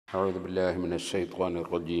أعوذ بالله من الشيطان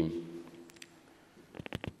الرجيم.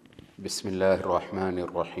 بسم الله الرحمن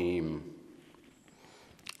الرحيم.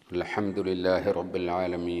 الحمد لله رب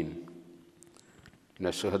العالمين.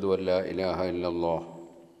 نشهد أن لا إله إلا الله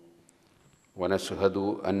ونشهد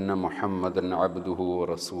أن محمدًا عبده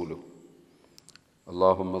ورسوله.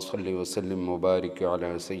 اللهم صل وسلم وبارك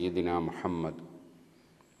على سيدنا محمد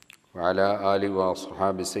وعلى آله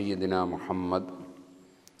وأصحاب سيدنا محمد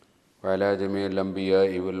وعلى جميع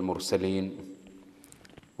الأنبياء والمرسلين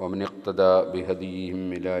ومن اقتدى بهديهم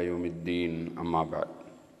إلى يوم الدين. أما بعد،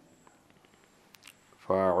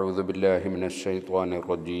 فأعوذ بالله من الشيطان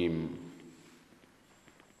الرجيم.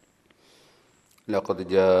 لقد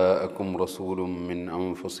جاءكم رسول من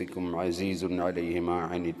أنفسكم عزيز عليه ما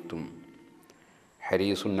عنتم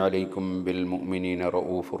حريص عليكم بالمؤمنين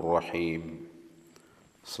رؤوف رحيم.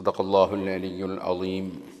 صدق الله العلي العظيم.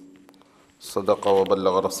 صدق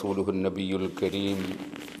وبلغ رسوله النبي الكريم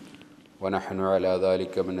ونحن على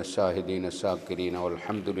ذلك من الشاهدين الشاكرين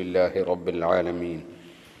والحمد لله رب العالمين.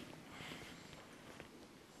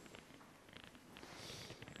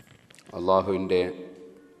 അള്ളാഹുവിൻ്റെ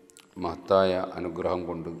മഹത്തായ അനുഗ്രഹം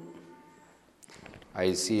കൊണ്ട്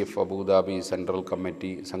ICF അബൂദാബി സെൻട്രൽ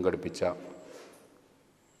കമ്മിറ്റി സംഘടിപ്പിച്ച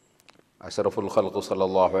അഷ്റഫുൽ ഖൽഖ്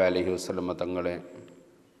സല്ലല്ലാഹു അലൈഹി വസല്ലം തങ്ങളെ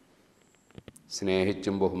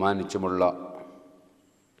സ്നേഹിച്ചും ബഹുമാനിച്ചുമുള്ള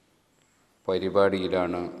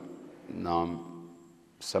പരിപാടിയിലാണ് നാം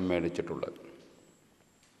സമ്മേളിച്ചിട്ടുള്ളത്.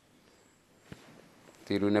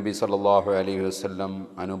 തിരുനബി സല്ലല്ലാഹു അലൈഹി വസല്ലം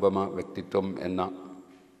അനുപമ വ്യക്തിത്വം എന്ന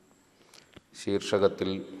ശീർഷകത്തിൽ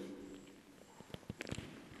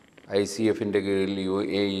ICFൻ്റെ കീഴിൽ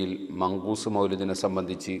UAEയിൽ മങ്കൂസ് മൗലിദിനെ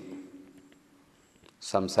സംബന്ധിച്ച്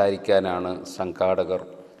സംസാരിക്കാനാണ് സംഘാടകർ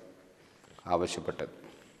ആവശ്യപ്പെട്ടത്.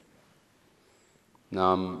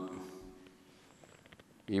 നാം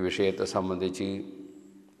ഈ വിഷയത്തെ സംബന്ധിച്ച്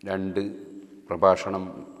 2 പ്രഭാഷണം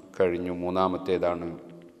കഴിഞ്ഞു, മൂന്നാമത്തേതാണ്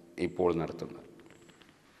ഇപ്പോൾ നടത്തുന്നത്.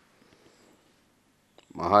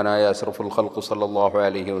 മഹാനായ അഷ്റഫുൽ ഖൽഖ് സല്ലല്ലാഹു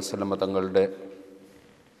അലൈഹി വസല്ലം തങ്ങളുടെ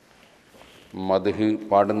മദ്ഹ്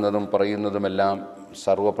പാടുന്നതും പറയുന്നതുമെല്ലാം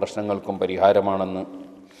സർവ്വ പ്രശ്നങ്ങൾക്കും പരിഹാരമാണെന്ന്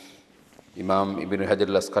ഇമാം ഇബ്നു ഹജർ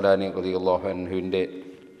അസ്ഖലാനി റളിയല്ലാഹു അൻഹുവിൻ്റെ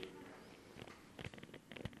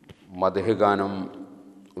മദ്ഹ് ഗാനം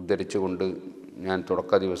ഉദ്ധരിച്ചുകൊണ്ട് ഞാൻ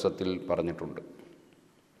തുടക്ക ദിവസത്തിൽ പറഞ്ഞിട്ടുണ്ട്.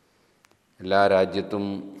 എല്ലാ രാജ്യത്തും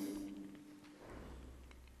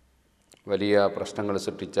വലിയ പ്രശ്നങ്ങൾ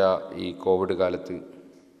സൃഷ്ടിച്ച ഈ കോവിഡ് കാലത്ത്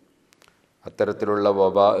അത്തരത്തിലുള്ള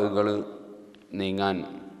വബാകൾ നീങ്ങാൻ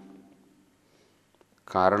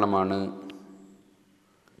കാരണമാണ്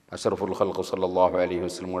അഷ്റഫുൽ ഖൽഖ് സല്ലല്ലാഹു അലൈഹി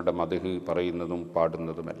വസല്ലമയുടെ മദ്ഹ് പറയുന്നതും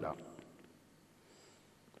പാടുന്നതുമെല്ലാം.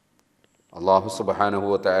 അല്ലാഹു സുബ്ഹാനഹു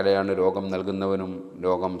വ തആലയാണ് രോഗം നൽകുന്നവനും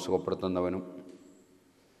രോഗം സുഖപ്പെടുത്തുന്നവനും.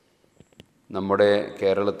 നമ്മുടെ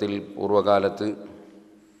കേരളത്തിൽ പൂർവ്വകാലത്ത്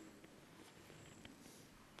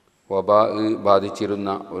വബാ ബാധിച്ചിരുന്ന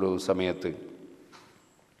ഒരു സമയത്ത്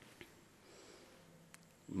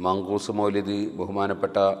മങ്കൂസ് മൗലിദ്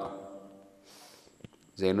ബഹുമാനപ്പെട്ട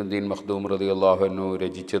സൈനുദ്ദീൻ മഖ്ദൂം റളിയല്ലാഹു അൻഹു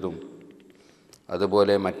രചിച്ചതും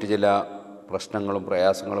അതുപോലെ മറ്റ് ചില പ്രശ്നങ്ങളും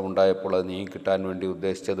പ്രയാസങ്ങളും ഉണ്ടായപ്പോൾ അത് നീങ്ങിക്കിട്ടാൻ വേണ്ടി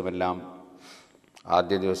ഉദ്ദേശിച്ചതുമെല്ലാം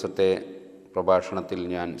ആദ്യ ദിവസത്തെ പ്രഭാഷണത്തിൽ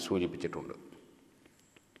ഞാൻ സൂചിപ്പിച്ചിട്ടുണ്ട്.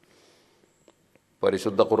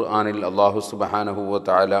 പരിശുദ്ധ ഖുർആനിൽ അല്ലാഹു സുബ്ഹാനഹു വ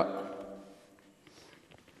തആല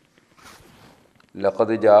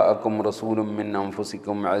ലഖദ് ജാഅക്കും റസൂലും മിൻ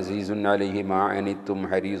അൻഫുസിക്കും അസീസുൻ അലൈഹി മാ അനിത്തും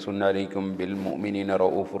ഹരീസുൻ അലൈക്കും ബിൽ മുഅ്മിനീന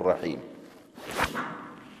റഊഫുർ റഹീം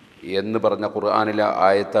എന്ന് പറഞ്ഞ ഖുർആനിലെ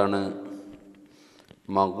ആയത്താണ്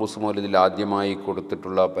മങ്കൂസ് മൗലിദിൽ ആദ്യമായി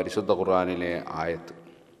കൊടുത്തിട്ടുള്ള പരിശുദ്ധ ഖുർആനിലെ ആയത്ത്.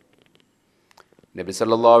 നബി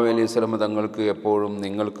സല്ലല്ലാഹു അലൈഹി വസല്ലം തങ്ങൾക്ക് എപ്പോഴും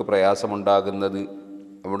നിങ്ങൾക്ക് പ്രയാസമുണ്ടാകുന്നത്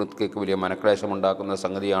അവിടത്തേക്ക് വലിയ മനക്ലേശമുണ്ടാക്കുന്ന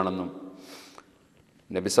സംഗതിയാണെന്നും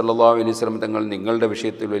നബി സല്ലല്ലാഹു അലൈഹി വസല്ലം തങ്ങൾ നിങ്ങളുടെ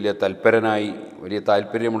വിഷയത്തിൽ വലിയ തൽപരനായി വലിയ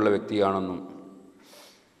താല്പര്യമുള്ള വ്യക്തിയാണെന്നും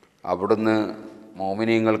അവിടുന്ന്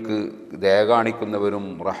മോമിനീങ്ങൾക്ക് ദയ കാണിക്കുന്നവരും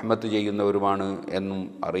റഹ്മത്ത് ചെയ്യുന്നവരുമാണ് എന്നും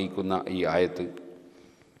അറിയിക്കുന്ന ഈ ആയത്ത്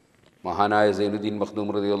മഹാനായ സൈനുദ്ദീൻ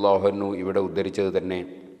മഖ്ദൂം റളിയല്ലാഹു അൻഹു ഇവിടെ ഉദ്ധരിച്ചത് തന്നെ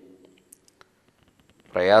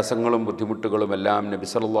പ്രയാസങ്ങളും ബുദ്ധിമുട്ടുകളുമെല്ലാം നബി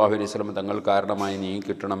സല്ലല്ലാഹു അലൈഹി വസല്ലം തങ്ങൾ കാരണമായി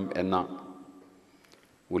നീങ്ങിക്കിട്ടണം എന്ന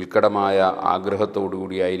ഉത്കടമായ ആഗ്രഹത്തോടു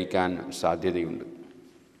കൂടിയായിരിക്കാൻ സാധ്യതയുണ്ട്.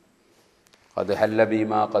 ഖദ് ഹല്ല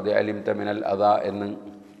ബീമാ ഖദ് അലിംത മിനൽ അദാ എന്ന്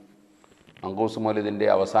മങ്കൂസ് മൗലിദിൻ്റെ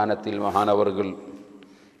അവസാനത്തിൽ മഹാനവറുകൾ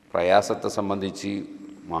പ്രയാസത്തെ സംബന്ധിച്ച്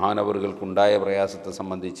മഹാനവറുകൾക്കുണ്ടായ പ്രയാസത്തെ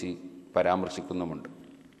സംബന്ധിച്ച് പരാമർശിക്കുന്നുമുണ്ട്.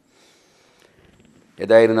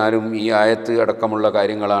 ഏതായിരുന്നാലും ഈ ആയത്ത് അടക്കമുള്ള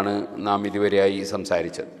കാര്യങ്ങളാണ് നാം ഇതുവരെയായി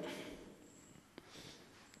സംസാരിച്ചത്.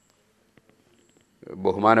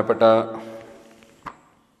 ബഹുമാനപ്പെട്ട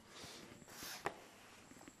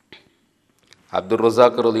അബ്ദുർ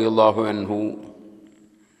റസാഖ് റളിയല്ലാഹു അൻഹു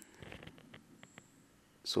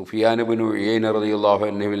സുഫിയാൻ ഇബ്നു ഉയൈന റളിയല്ലാഹു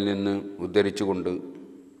അൻഹുവിൽ നിന്ന് ഉദ്ധരിച്ചുകൊണ്ട്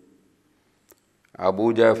അബൂ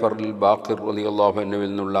ജഅഫർ അൽ ബാഖിർ റളിയല്ലാഹു അൻഹുവിൽ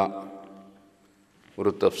നിന്നുള്ള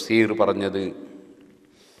ഒരു തഫ്സീർ പറഞ്ഞത്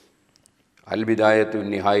അൽ ബിദായത്തു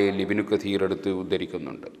നിഹായയിൽ ഇബ്നു കഥീർ എടുത്ത്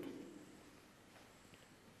ഉദ്ധരിക്കുന്നുണ്ട്.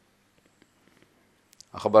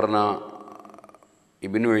 അഖ്ബർനാ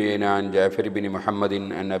ഇബ്നു ഉയൈന അൻ ജഅഫർ ഇബ്നു മുഹമ്മദിൻ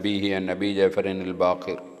അൻ അബീഹി അൻ അബീ ജഅഫർ അൽ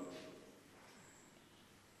ബാഖിർ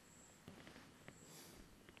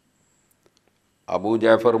അബൂ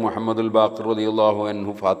ജഅഫർ മുഹമ്മദുൽ ബാഖിർ റളിയല്ലാഹു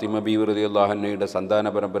അൻഹു ഫാത്തിമ ബീവി റളിയല്ലാഹു അൻഹയുടെ സന്താന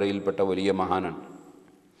പരമ്പരയിൽപ്പെട്ട വലിയ മഹാനാണ്.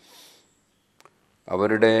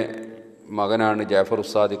 അവരുടെ മകനാണ് ജഅഫർ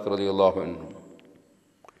സാദിഖ് റളിയല്ലാഹു അൻഹു.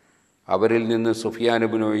 അവരിൽ നിന്ന് സുഫിയാൻ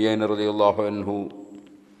ഇബ്നു ഉയൈന റളിയല്ലാഹു അൻഹു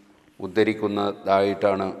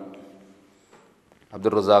ഉദ്ധരിക്കുന്നതായിട്ടാണ്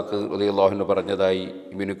അബ്ദുർ റസാഖ് റളിയല്ലാഹു അൻഹു പറഞ്ഞതായി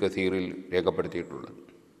ഇബ്നു കസീറിൽ രേഖപ്പെടുത്തിയിട്ടുള്ളത്.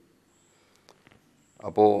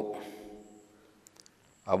 അപ്പോൾ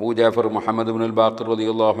അബൂ ജഅഫർ മുഹമ്മദ് ഇബ്നുൽ ബാഖിർ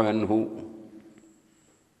റളിയല്ലാഹു അൻഹു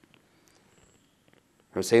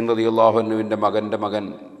ഹുസൈൻ റളിയല്ലാഹു അൻഹുവിൻ്റെ മകൻ്റെ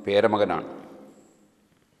പേരമകനാണ്.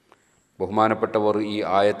 ബഹുമാനപ്പെട്ടവർ ഈ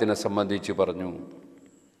ആയത്തിനെ സംബന്ധിച്ച് പറഞ്ഞു,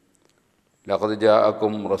 ലഖദ്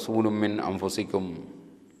ജാഅക്കും റസൂലും മിൻ അൻഫുസിക്കും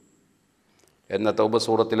എന്ന തൗബ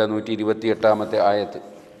സൂറത്തിലെ 128-ാമത്തെ ആയത്ത്.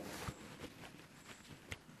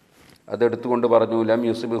 അതെടുത്തുകൊണ്ട് പറഞ്ഞു, ലം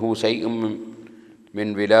യുസ്ബിഹു ശൈഉം മിൻ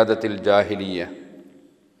വിലാദത്തിൽ ജാഹിലിയ്യ.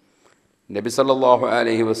 നബി സല്ലല്ലാഹു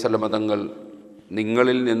അലൈഹി വസല്ലം തങ്ങൾ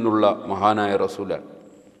നിങ്ങളിൽ നിന്നുള്ള മഹാനായ റസൂലാണ്.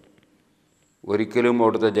 ഒരിക്കലും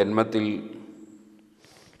അവിടുത്തെ ജന്മത്തിൽ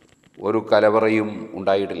ഒരു കലവറയും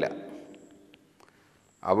ഉണ്ടായിട്ടില്ല.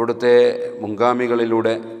 അവിടുത്തെ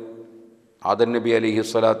മുൻഗാമികളിലൂടെ ആദം നബി അലൈഹി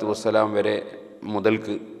സ്വലാത്തു വസ്സലാം വരെ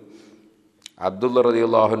മുതൽക്ക് അബ്ദുള്ള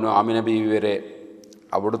റളിയല്ലാഹു അൻഹു ആമിന ബീവി വരെ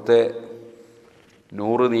അവിടുത്തെ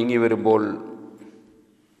നൂറ് നീങ്ങി വരുമ്പോൾ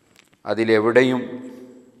അതിലെവിടെയും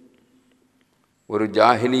ഒരു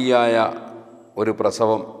ജാഹിലിയായ ഒരു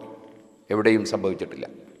പ്രസവം എവിടെയും സംഭവിച്ചിട്ടില്ല.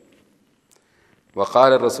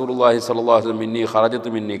 വഖാല റസൂലുള്ളാഹി സ്വല്ലല്ലാഹു അലൈഹി വസല്ലം മിന്നി ഖറജതു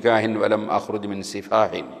മിൻ നികാഹിൻ വലം അഖ്റുജ് മിൻ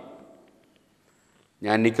സിഫാഹിൻ.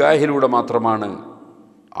 ഞാൻ നിക്കാഹിലൂടെ മാത്രമാണ്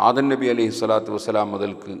ആദം നബി അലൈഹി സ്വലാത്തു വസ്സലാം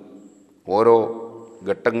മുതൽക്ക് ഓരോ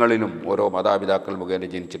ഘട്ടങ്ങളിലും ഓരോ മാതാപിതാക്കൾ മുഖേന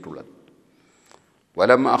ജനിച്ചിട്ടുള്ളത്.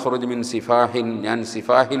 വലം അഖ്റുജ് മിൻ സിഫാഹിൻ, ഞാൻ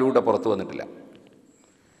സിഫാഹിലൂടെ പുറത്തു വന്നിട്ടില്ല.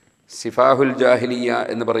 സിഫാഹുൽ ജാഹിലിയ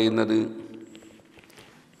എന്ന് പറയുന്നത്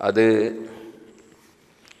അത്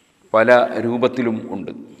പല രൂപത്തിലും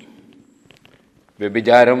ഉണ്ട്.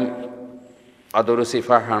 വ്യഭിചാരം അതൊരു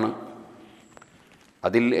സിഫാഹാണ്.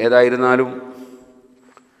 അതിൽ ഏതായിരുന്നാലും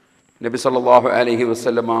നബി സല്ലല്ലാഹു അലൈഹി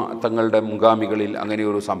വസല്ലമ തങ്ങളുടെ മുൻഗാമികളിൽ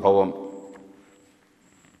അങ്ങനെയൊരു സംഭവം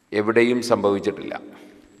എവിടെയും സംഭവിച്ചിട്ടില്ല.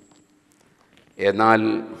 എന്നാൽ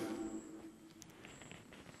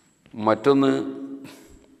മറ്റൊന്ന്,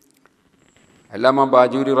 അല്ലാമ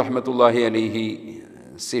ബാജൂരി റഹ്മത്തുള്ളാഹി അലൈഹി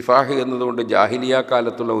സിഫാഹ് എന്നതുകൊണ്ട് ജാഹിലിയ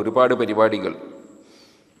കാലത്തുള്ള ഒരുപാട് പരിപാടികൾ,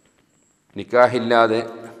 നിക്കാഹില്ലാതെ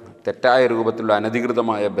തെറ്റായ രൂപത്തിലുള്ള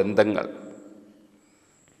അനധികൃതമായ ബന്ധങ്ങൾ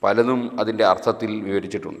പലതും അതിൻ്റെ അർത്ഥത്തിൽ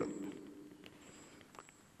വിവരിച്ചിട്ടുണ്ട്.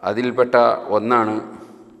 അതിൽപ്പെട്ട ഒന്നാണ്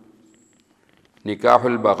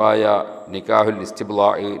നിക്കാഹുൽ ബഖായ, നിക്കാഹുൽ ഇസ്തിബ്ലാ,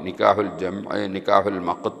 നിക്കാഹുൽ ജംഅ, നിക്കാഹുൽ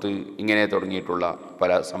മഖത്ത്, ഇങ്ങനെ തുടങ്ങിയിട്ടുള്ള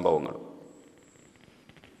പല സംഭവങ്ങൾ.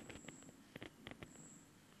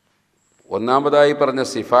 ഒന്നാമതായി പറഞ്ഞ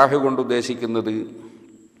സിഫാഹ് കൊണ്ട് ഉദ്ദേശിക്കുന്നത്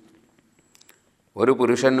ഒരു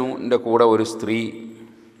പുരുഷൻ്റെ കൂടെ ഒരു സ്ത്രീ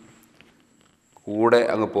കൂടെ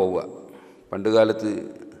അങ്ങ് പോവുക. പണ്ടുകാലത്ത്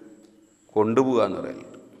കൊണ്ടുപോവുക എന്ന് പറയുന്നത്.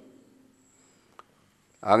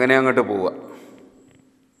 അങ്ങനെ അങ്ങോട്ട് പോവുക.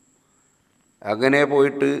 അങ്ങനെ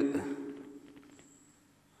പോയിട്ട്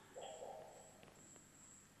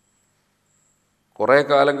കുറേ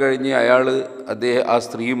കാലം കഴിഞ്ഞ് അയാൾ ആ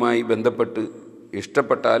സ്ത്രീയുമായി ബന്ധപ്പെട്ട്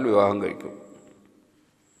ഇഷ്ടപ്പെട്ടാൽ വിവാഹം കഴിക്കും.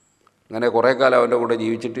 അങ്ങനെ കുറേ കാലം അവൻ്റെ കൂടെ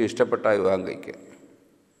ജീവിച്ചിട്ട് ഇഷ്ടപ്പെട്ടാൽ വിവാഹം കഴിക്കുക.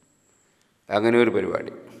 അങ്ങനെ ഒരു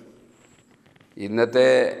പരിപാടി. ഇന്നത്തെ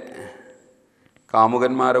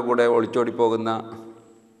കാമുകന്മാരുടെ കൂടെ ഒളിച്ചോടി പോകുന്ന,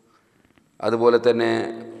 അതുപോലെ തന്നെ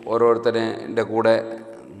ഓരോരുത്തരുടെ കൂടെ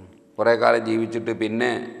കുറേ കാലം ജീവിച്ചിട്ട്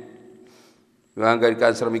പിന്നെ വിവാഹം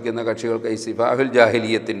കഴിക്കാൻ ശ്രമിക്കുന്ന കക്ഷികൾക്ക് ഈ സിഫാഹുൽ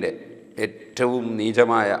ജാഹിലിയത്തിൻ്റെ ഏറ്റവും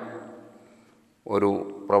നീചമായ ഒരു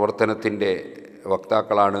പ്രവർത്തനത്തിൻ്റെ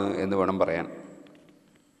വക്താക്കളാണ് എന്ന് വേണം പറയാൻ.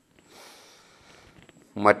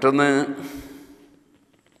 മറ്റൊന്ന്,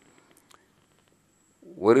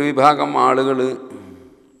 ഒരു വിഭാഗം ആളുകൾ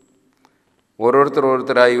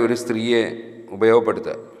ഓരോരുത്തരായി ഒരു സ്ത്രീയെ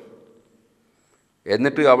ഉപയോഗപ്പെടുത്തുക.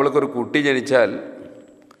 എന്നിട്ട് അവൾക്കൊരു കുട്ടി ജനിച്ചാൽ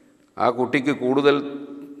ആ കുട്ടിക്ക് കൂടുതൽ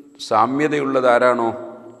സാമ്യതയുള്ളതാരാണോ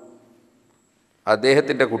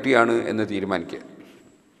അദ്ദേഹത്തിൻ്റെ കുട്ടിയാണ് എന്ന് തീരുമാനിക്കുക.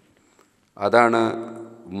 അതാണ്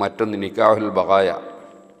മറ്റൊന്ന് നിക്കാഹുൽ ബഗായ.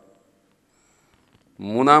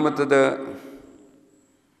 മൂന്നാമത്തേത്,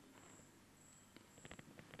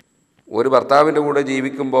 ഒരു ഭർത്താവിൻ്റെ കൂടെ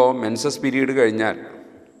ജീവിക്കുമ്പോൾ മെൻസസ് പീരീഡ് കഴിഞ്ഞാൽ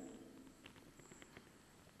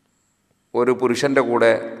ഒരു പുരുഷൻ്റെ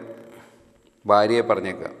കൂടെ ഭാര്യയെ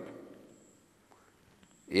പറഞ്ഞേക്കുക.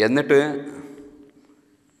 എന്നിട്ട്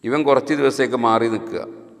ഇവൻ കുറച്ച് ദിവസത്തേക്ക് മാറി നിൽക്കുക.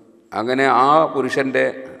 അങ്ങനെ ആ പുരുഷൻ്റെ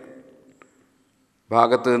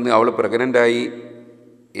ഭാഗത്ത് നിന്ന് അവൾ പ്രഗ്നൻ്റായി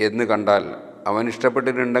എന്ന് കണ്ടാൽ, അവൻ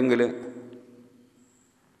ഇഷ്ടപ്പെട്ടിട്ടുണ്ടെങ്കിൽ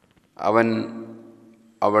അവൻ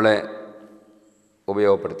അവളെ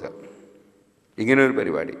ഉപയോഗപ്പെടുത്തുക. ഇങ്ങനൊരു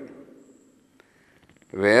പരിപാടി.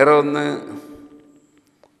 വേറെ ഒന്ന്,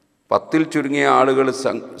 10 ചുരുങ്ങിയ ആളുകൾ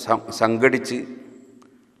സംഘടിച്ച്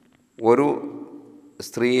ഒരു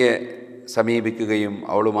സ്ത്രീയെ സമീപിക്കുകയും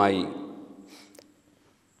അവളുമായി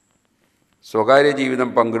സ്വകാര്യ ജീവിതം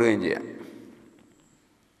പങ്കിടുകയും ചെയ്യാം.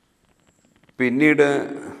 പിന്നീട്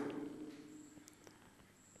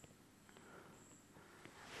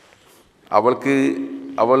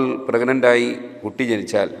അവൾ പ്രഗ്നൻ്റായി കുട്ടി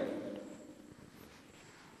ജനിച്ചാൽ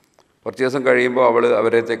കുറച്ച് ദിവസം കഴിയുമ്പോൾ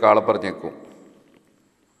അവരത്തേക്ക് ആളെ പറഞ്ഞേക്കും.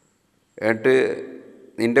 എന്നിട്ട്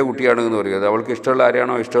നിൻ്റെ കുട്ടിയാണെന്ന് പറയും. അത് അവൾക്ക് ഇഷ്ടമുള്ള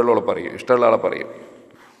ആരെയാണോ ഇഷ്ടമുള്ള ആളെ പറയും.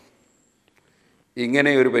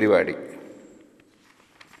 ഇങ്ങനെ ഒരു പരിപാടി.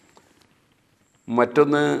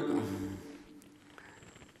 മറ്റൊന്ന്,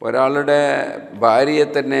 ഒരാളുടെ ഭാര്യയെ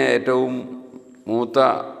തന്നെ ഏറ്റവും മൂത്ത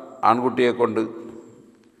ആൺകുട്ടിയെ കൊണ്ട്,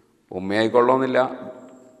 ഉമ്മയായിക്കൊള്ളണമെന്നില്ല,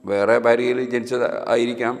 വേറെ ഭാര്യയിൽ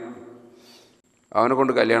ജനിച്ചതായിരിക്കാം, അവനെ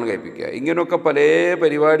കൊണ്ട് കല്യാണം കഴിപ്പിക്കുക. ഇങ്ങനെയൊക്കെ പല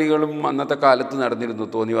പരിപാടികളും അന്നത്തെ കാലത്ത് നടന്നിരുന്നു.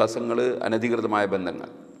 തോന്നിവാസങ്ങൾ, അനധികൃതമായ ബന്ധങ്ങൾ.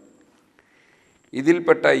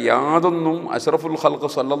 ഇതിൽപ്പെട്ട യാതൊന്നും അഷ്റഫുൽ ഖൽഖ്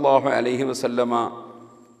സല്ലല്ലാഹു അലൈഹി വസല്ലമ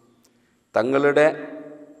തങ്ങളുടെ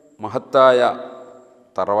മഹത്തായ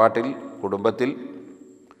തറവാട്ടിൽ, കുടുംബത്തിൽ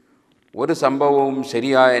ഒരു സംഭവവും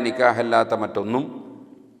ശരിയായ നിക്കാഹല്ലാത്ത മറ്റൊന്നും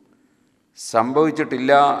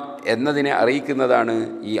സംഭവിച്ചിട്ടില്ല എന്നതിനെ അറിയിക്കുന്നതാണ്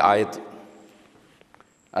ഈ ആയത്ത്.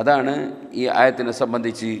 അതാണ് ഈ ആയത്തിനെ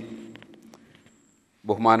സംബന്ധിച്ച്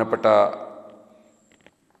ബഹുമാനപ്പെട്ട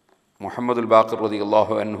മുഹമ്മദുൽ ബാഖിർ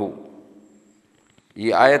റളിയല്ലാഹു അൻഹു ഈ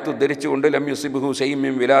ആയത്ത് ഉദ്ധരിച്ചുകൊണ്ട് ലം യുസിബ്ഹു ശൈഉം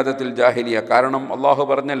മിൻ വിലാദത്തിൽ ജാഹിലിയ, കാരണം അള്ളാഹു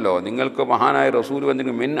പറഞ്ഞല്ലോ, നിങ്ങൾക്ക് മഹാനായ റസൂൽ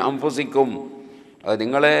വന്നിട്ട് മിൻ അൻഫുസിക്കും, അത്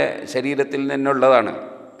നിങ്ങളെ ശരീരത്തിൽ നിന്നുള്ളതാണ്,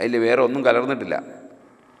 അതിൽ വേറെ ഒന്നും കലർന്നിട്ടില്ല.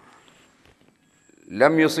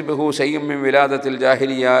 ലം യുസിബ്ഹു ശൈഉം മിൻ വിലാദത്തിൽ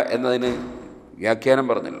ജാഹിലിയ എന്നതിന് വ്യാഖ്യാനം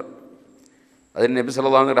പറഞ്ഞല്ലോ. അതിന് നബി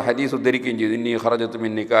സല്ലല്ലാഹു അലൈഹി വസല്ലം ഹദീസ് ഉദ്ധരിക്കുകയും ചെയ്തു, ഇന്നി ഖറജതു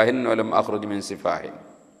മിൻ നിക്കാഹിൻ വലം അഖ്റുജ് മിൻ സിഫാഹിൻ.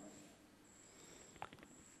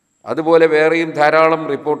 അതുപോലെ വേറെയും ധാരാളം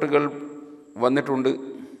റിപ്പോർട്ടുകൾ വന്നിട്ടുണ്ട്.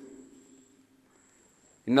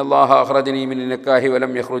 ഇന്നല്ലാഹ അഖ്റജനി മിൻ നിക്കാഹി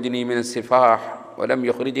വലം യഖ്റുജ്നി മിൻ സിഫാഹ് വലം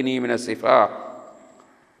യുഖ്രിജ്നി മിൻ സിഫാഹ്.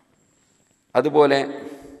 അതുപോലെ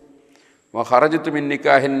വഖറജതു മിൻ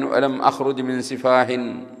നിക്കാഹിൻ വലം അഖ്റുജ് മിൻ സിഫാഹിൻ.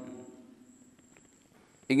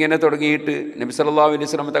 ഇങ്ങനെ തുടങ്ങിയിട്ട് നബി സല്ലല്ലാഹു അലൈഹി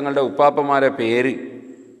വസല്ലം തങ്ങളുടെ ഉപ്പാപ്പമാരെ പേര്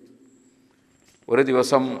ഒരു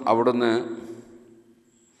ദിവസം അവിടുന്ന്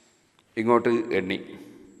ഇങ്ങോട്ട് എണ്ണി.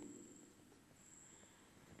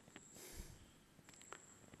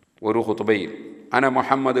 ഒരു ഖുതുബയിൽ അന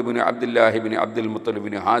Muhammad bin Abdullahi bin Abdul Muthalib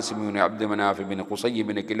bin Hashim bin Abdu Manaf bin ഖുസയ്യ്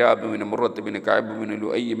bin കിലാബ് bin മുറത്ത് bin Kaab bin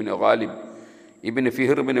ലുഅയ് bin Ghalib ഇബിൻ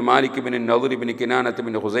ഫിഹർ bin Malik bin നദർ bin കിനാനത്ത്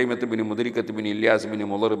bin ഹുസൈമത്ത് bin മുദ്രിക്കത്ത് bin Ilyas bin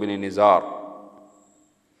മുളർ bin Nisar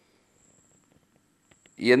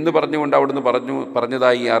എന്ന് പറഞ്ഞുകൊണ്ട് അവിടുന്ന്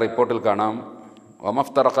പറഞ്ഞതായി ആ റിപ്പോർട്ടിൽ കാണാം.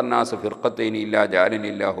 വമഫ്തറഖന്നാസ് ഫിർഖത്തൈനി ഇല്ലാ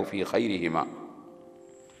ജഅലനില്ലാഹു ഫീ ഖൈരിഹിമ.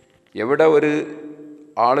 എവിടെ ഒരു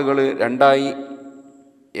ആളുകൾ രണ്ടായി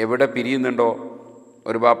എവിടെ പിരിയുന്നുണ്ടോ,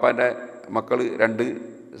 ഒരു ബാപ്പാൻ്റെ മക്കൾ 2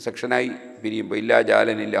 സെക്ഷനായി പിരിയുമ്പോൾ ഇല്ലാ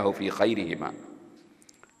ജഅലനില്ലാഹു ഫീ ഖൈരിഹിമ,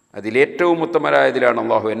 അതിലേറ്റവും ഉത്തമരായതിലാണ്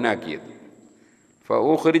അള്ളാഹു എന്നാക്കിയത്.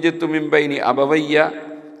 ഫഉഖ്രിജതു മിൻ ബൈനി അബവയ്യ,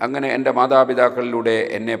 അങ്ങനെ എൻ്റെ മാതാപിതാക്കളിലൂടെ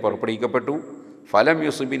എന്നെ പുറപ്പെടുവിക്കപ്പെട്ടു. ഫലം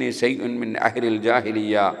യുസ്ബിനി ശൈഉൻ മിൻ അഹ്ലിൽ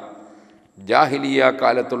ജാഹിലിയ, ജാഹിലിയ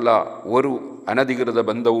കാലത്തുള്ള ഒരു അനധികൃത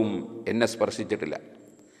ബന്ധവും എന്നെ സ്പർശിച്ചിട്ടില്ല.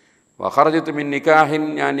 വഖറജതു മിൻ നിക്കാഹിൻ,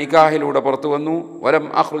 ഞാൻ നിക്കാഹിലൂടെ പുറത്തു വന്നു. വലം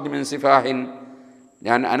അഖ്റുജ് മിൻ സിഫാഹിൻ,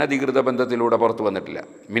 ഞാൻ അനധികൃത ബന്ധത്തിലൂടെ പുറത്തു വന്നിട്ടില്ല.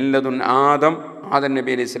 മില്ലതുൻ ആദം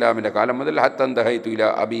നബി അലൈഹി ഇസ്ലാമിൻ്റെ കാലം മുതൽ ഹത്തൻ ദഹൈതു ഇലാ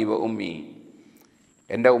അബീ വ ഉമ്മി,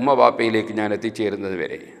 എൻ്റെ ഉമ്മ ബാപ്പയിലേക്ക് ഞാൻ എത്തിച്ചേരുന്നത്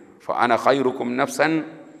വരെ. ഫഅന ഖൈറുക്കും നഫ്സൻ,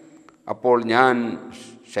 അപ്പോൾ ഞാൻ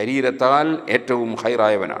ശരീരത്താൽ ഏറ്റവും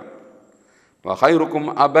ഖൈറായവനാണ്. വ ഖൈറുക്കും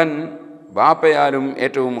അബൻ, ബാപ്പയാലും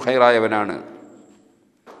ഏറ്റവും ഖൈറായവനാണ്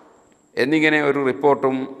എന്നിങ്ങനെ ഒരു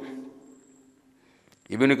റിപ്പോർട്ടും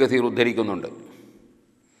ഇബ്നു കസീർ ഉദ്ധരിക്കുന്നുണ്ട്.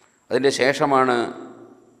 അതിൻ്റെ ശേഷമാണ്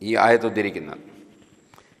ഈ ആയത്ത് ഉദ്ധരിക്കുന്നത്.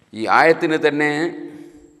 ഈ ആയത്തിന് തന്നെ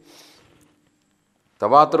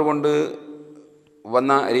തവാത്തുർ കൊണ്ട്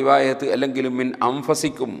വന്ന റിവായത്ത് അല്ലെങ്കിൽ മിൻ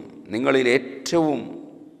അംഫസിക്കും, നിങ്ങളിൽ ഏറ്റവും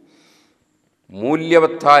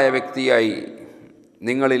മൂല്യവത്തായ വ്യക്തിയായി,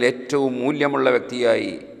 നിങ്ങളിൽ ഏറ്റവും മൂല്യമുള്ള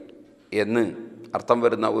വ്യക്തിയായി എന്ന് അർത്ഥം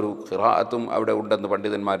വരുന്ന ഒരു ഖിറാഅത്തും അവിടെ ഉണ്ടെന്ന്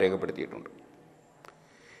പണ്ഡിതന്മാർ രേഖപ്പെടുത്തിയിട്ടുണ്ട്.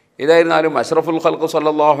 ഏതായിരുന്നാലും അഷ്റഫുൽ ഖൽഖ്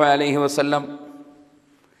സല്ലല്ലാഹു അലൈഹി വസല്ലം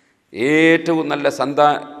ഏറ്റവും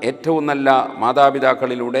നല്ല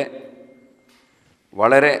മാതാപിതാക്കളിലൂടെ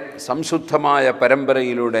വളരെ സംശുദ്ധമായ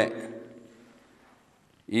പരമ്പരയിലൂടെ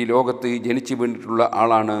ഈ ലോകത്ത് ജനിച്ചു വീണിട്ടുള്ള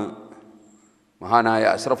ആളാണ് മഹാനായ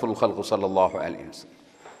അഷ്റഫുൽ ഖൽഖ് സല്ലല്ലാഹു അലൈഹി വസല്ലം.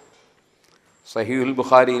 സഹീഹുൽ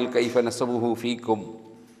ബുഖാരിയിൽ കൈഫ നസബുഹു ഫീക്കും,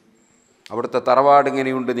 അവിടുത്തെ തറവാട്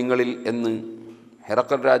എങ്ങനെയുണ്ട് നിങ്ങളിൽ എന്ന്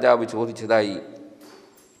ഹിറക്കൽ രാജാവ് ചോദിച്ചതായി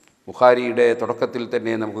ബുഖാരിയുടെ തുടക്കത്തിൽ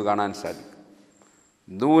തന്നെ നമുക്ക് കാണാൻ സാധിക്കും.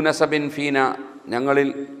 ദൂ നസബിൻ ഫീന, ഞങ്ങളിൽ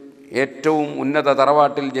ഏറ്റവും ഉന്നത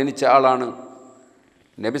തറവാട്ടിൽ ജനിച്ച ആളാണ്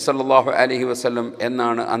നബി സല്ലല്ലാഹു അലൈഹി വസല്ലം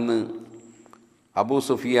എന്നാണ് അന്ന് അബൂ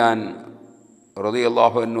സുഫിയാൻ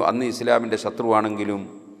റളിയല്ലാഹു അൻഹു, അന്ന് ഇസ്ലാമിൻ്റെ ശത്രുവാണെങ്കിലും,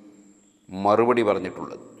 മറുപടി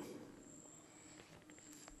പറഞ്ഞിട്ടുള്ളത്.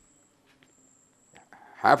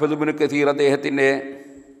 ഹാഫിദ് ഇബ്നു കസീർ അദ്ദേഹത്തിൻ്റെ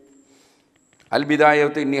അൽ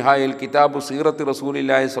ബിദായത്തുൻ നിഹായയിൽ കിതാബു സീറത്ത്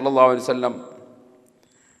റസൂലില്ലാഹി സ്വല്ലല്ലാഹു അലൈഹി വസല്ലം,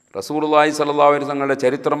 റസൂലുള്ളാഹി സ്വല്ലല്ലാഹു അലൈഹി വസല്ലമയുടെ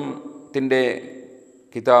ചരിത്രത്തിൻ്റെ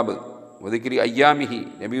കിതാബ്, വദിക്രി അയ്യാമിഹി,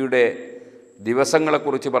 നബിയുടെ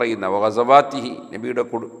ദിവസങ്ങളെക്കുറിച്ച് പറയുന്ന, വഗസവാത്തിഹി, നബിയുടെ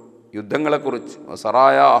യുദ്ധങ്ങളെക്കുറിച്ച്,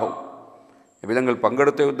 സറായാഹു, നബിതങ്ങൾ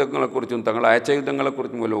പങ്കെടുത്ത യുദ്ധങ്ങളെക്കുറിച്ചും തങ്ങൾ അയച്ച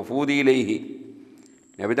യുദ്ധങ്ങളെക്കുറിച്ചും, വഫൂദിയിലേഹി,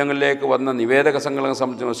 നബിതങ്ങളിലേക്ക് വന്ന നിവേദക സംഘങ്ങളെ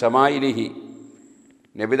സംബന്ധിച്ചും, ഷമായിലിഹി,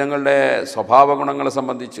 നബിതങ്ങളുടെ സ്വഭാവ ഗുണങ്ങളെ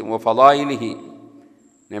സംബന്ധിച്ചും, ഫലായിലിഹി,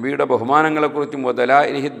 നബിയുടെ ബഹുമാനങ്ങളെക്കുറിച്ചും,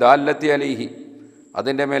 ദലായിലിഹി ദാല്ലത്തി അലൈഹി,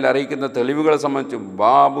 അതിൻ്റെ മേൽ അറിയിക്കുന്ന തെളിവുകളെ സംബന്ധിച്ചും,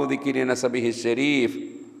 ബാബു ദിക്രി നസബിഹി ഷരീഫ്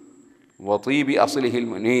വതീബി അസ്ലിഹിൽ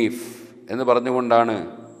മുനീഫ് എന്ന് പറഞ്ഞുകൊണ്ടാണ്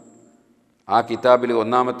ആ കിതാബിൽ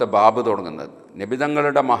ഒന്നാമത്തെ ബാബ് തുടങ്ങുന്നത്.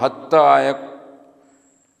 നബിതങ്ങളുടെ മഹത്തായ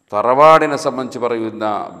തറവാടിനെ സംബന്ധിച്ച് പറയുന്ന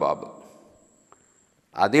ബാബ്.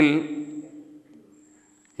 അതിൽ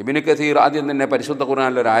ഇബ്നു കസീർ ആദ്യം തന്നെ പരിശുദ്ധ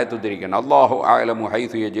ഖുർആനിലെ ഒരു ആയത്ത് ഉദ്ധരിക്കുകയാണ്. അല്ലാഹു അഅലമു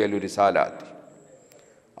ഹൈസു യജഅലു റിസാലാത്തി,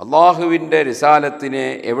 അള്ളാഹുവിൻ്റെ റിസാലത്തിനെ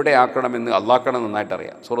എവിടെ ആക്കണമെന്ന് അള്ളാഹ്ക്കാണ്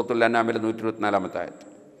നന്നായിട്ടറിയാം. സൂറത്തുൽ അൻആമിലെ 124-ാമത്തെ ആയത്ത്.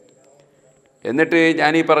 എന്നിട്ട്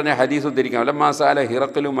ഞാനീ പറഞ്ഞ ഹദീസ് ഉദ്ധരിക്കാം. ലമ്മാ സഅല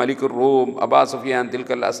ഹിറഖ്ലു മലിക്കുർ റൂം അബാ സുഫിയാൻ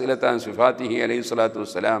തിൽക്കൽ അസ്ഇലത സിഫാത്തിഹി അലൈഹി സ്വലാത്തു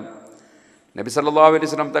വസ്സലാം, നബി സല്ലല്ലാഹു അലൈഹി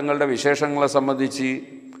വസല്ലം തങ്ങളുടെ വിശേഷങ്ങളെ സംബന്ധിച്ച്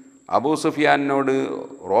അബൂ സുഫിയാനോട്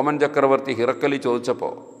റോമൻ ചക്രവർത്തി ഹിറക്കലി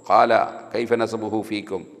ചോദിച്ചപ്പോൾ, ഖാല കൈഫ നസബുഹു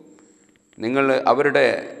ഫീക്കും,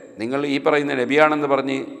 നിങ്ങൾ ഈ പറയുന്ന നബിയാണെന്ന്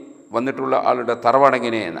പറഞ്ഞ് വന്നിട്ടുള്ള ആളുടെ തറവാട്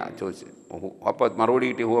എങ്ങനെയെന്നാണ് ചോദിച്ചത്. അപ്പോൾ മറുപടി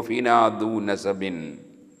കിട്ടി, ഹുവ ഫീനാ ദൂ നസബിൻ,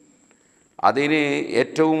 അതിന്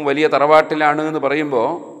ഏറ്റവും വലിയ തറവാട്ടിലാണ് എന്ന് പറയുമ്പോൾ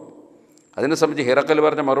അതിനെ സംബന്ധിച്ച് ഹിറക്കൽ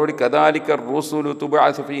പറഞ്ഞ മറുപടി, കദാലിക റൂസുലു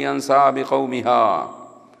തുബഅസു ഫീ അൻസാബി ഖൗമിഹാ,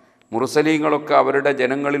 മുർസലീങ്ങളൊക്കെ അവരുടെ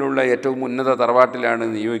ജനങ്ങളിലുള്ള ഏറ്റവും ഉന്നത തറവാട്ടിലാണ്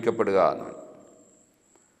നിയോഗിക്കപ്പെടുക എന്നാണ്.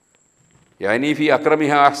 യാനീഫി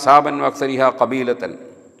അക്രമിഹ അഹ്സാബൻ വഅക്സരിഹ ഖബീലത്തൻ.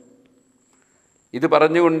 ഇത്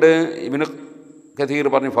പറഞ്ഞുകൊണ്ട് ഇബ്നു കസീർ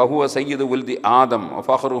പറഞ്ഞു, ഫഹുവ സയ്യിദു വൽദി ആദം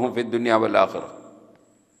വഫഖറുഹും ഫിദ് ദുനിയ വൽ ആഖിറ.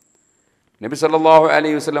 നബി സല്ലല്ലാഹു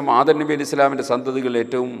അലൈഹി വസല്ലം ആദം നബി അലൈഹി ഇസ്ലാമിൻ്റെ സന്തതികളിൽ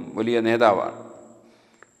ഏറ്റവും വലിയ നേതാവാണ്.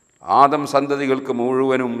 ആദം സന്തതികൾക്ക്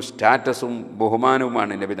മുഴുവനും സ്റ്റാറ്റസും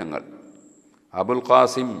ബഹുമാനവുമാണ് നബിതങ്ങൾ. അബുൽ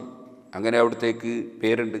ഖാസിം, അങ്ങനെ അവിടത്തേക്ക്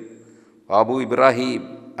പേരുണ്ട്. അബു ഇബ്രാഹിം,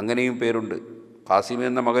 അങ്ങനെയും പേരുണ്ട്. ഖാസിം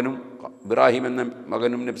എന്ന മകനും ഇബ്രാഹിം എന്ന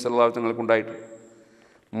മകനും നബി സല്ലല്ലാഹു അലൈഹി വസല്ലം ഉണ്ടായിട്ടുണ്ട്.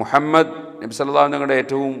 മുഹമ്മദ് നബി സല്ലല്ലാഹു അലൈഹി വസല്ലം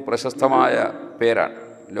ഏറ്റവും പ്രശസ്തമായ പേരാണ്.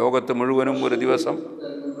 ലോകത്ത് മുഴുവനും ഒരു ദിവസം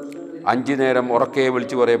 5 നേരം ഉറക്കെ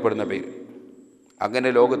വിളിച്ചു പറയപ്പെടുന്ന പേര്. അങ്ങനെ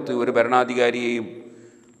ലോകത്ത് ഒരു ഭരണാധികാരിയെയും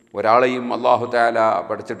ഒരാളെയും അല്ലാഹു തആല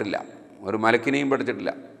പഠിച്ചിട്ടില്ല, ഒരു മലക്കിനെയും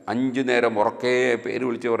പഠിച്ചിട്ടില്ല. 5 നേരം ഉറക്കെ പേര്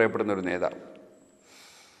വിളിച്ച് പറയപ്പെടുന്ന ഒരു നേതാവ്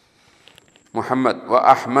മുഹമ്മദ് വ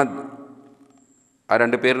അഹ്മദ്. ആ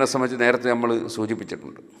 2 പേരിനെ സംബന്ധിച്ച് നേരത്തെ നമ്മൾ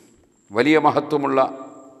സൂചിപ്പിച്ചിട്ടുണ്ട്. വലിയ മഹത്വമുള്ള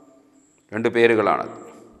 2 പേരുകളാണത്.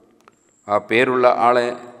 ആ പേരുള്ള ആളെ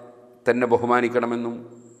തന്നെ ബഹുമാനിക്കണമെന്നും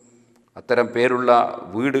അത്തരം പേരുള്ള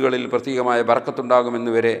വീടുകളിൽ പ്രത്യേകമായ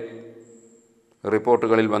ബറക്കത്തുണ്ടാകുമെന്ന് വരെ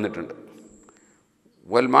റിപ്പോർട്ടുകളിൽ വന്നിട്ടുണ്ട്.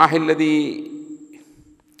 വൽ മാഹില്ലദീ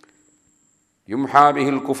യുംഹാ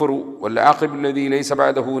ബിഹിൽ കുഫ്റു വൽ ആഖിബുല്ലദീ ലൈസ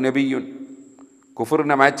ബഅദഹു നബിയ്യുൻ,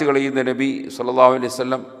 കുഫറിനെ മാച്ച് കളയുന്ന നബി സല്ലല്ലാഹു അലൈഹി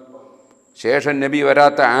വസല്ലം, ശേഷം നബി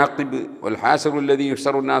വരാത്ത ആഖിബ്, വൽ ഹാസിറുല്ലദീ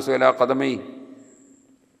യുഹ്ശറു നാസു അലാ ഖദമൈ,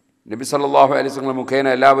 നബി സല്ലല്ലാഹു അലൈഹി വസല്ലം മുഖേന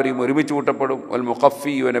എല്ലാവരെയും ഒരുമിച്ച് കൂട്ടപ്പെടും. വൽ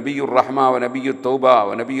മുഖഫി വ നബിയുർ റഹ്മ വ നബിയുൽ തൗബ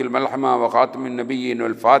വ നബിയുൽ മൽഹമ വ ഖാതിമുൻ നബിയ്യീൻ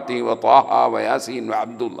വൽ ഫാത്തിഹ് വ ത്വാഹ വ യാസീൻ വ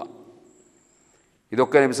അബ്ദുല്ല.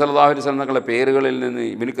 ഇതൊക്കെ നബി സല്ലല്ലാഹു അലൈഹി വസല്ലം തങ്ങളുടെ പേരുകളിൽ നിന്ന്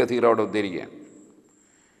ഇബ്നു കസീർ അവിടെ ഉദ്ധരിക്കുകയാണ്.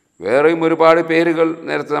 വേറെയും ഒരുപാട് പേരുകൾ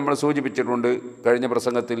നേരത്തെ നമ്മൾ സൂചിപ്പിച്ചിട്ടുണ്ട്, കഴിഞ്ഞ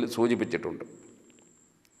പ്രസംഗത്തിൽ സൂചിപ്പിച്ചിട്ടുണ്ട്.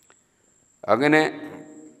 അങ്ങനെ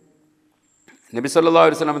നബി സല്ലല്ലാഹു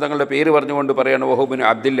അലൈഹി വസല്ലം തങ്ങളുടെ പേര് പറഞ്ഞുകൊണ്ട് പറയാണ് വഹൂബിൻ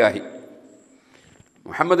അബ്ദുല്ലാഹി.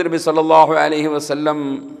 മുഹമ്മദ് നബി സല്ലല്ലാഹു അലൈഹി വസല്ലം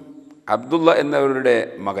അബ്ദുള്ള എന്നവരുടെ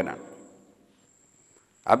മകനാണ്.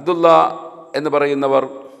 അബ്ദുള്ള എന്ന് പറയുന്നവർ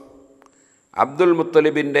അബ്ദുൽ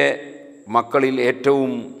മുത്തലിബിൻ്റെ മക്കളിൽ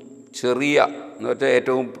ഏറ്റവും ചെറിയ എന്ന് വെച്ചാൽ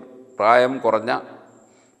ഏറ്റവും പ്രായം കുറഞ്ഞ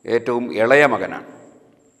ഏറ്റവും ഇളയ മകനാണ്.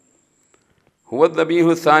 ഹുവദ്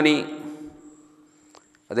ദബീഹു സാനി,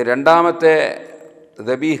 അത് രണ്ടാമത്തെ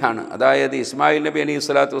ദബീഹാണ്. അതായത് ഇസ്മായിൽ നബി അലൈഹി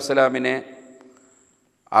സ്വലാത്തു വസ്സലാമിനെ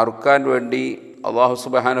അറുക്കാൻ വേണ്ടി അല്ലാഹു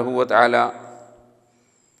സുബ്ഹാനഹു വ തആല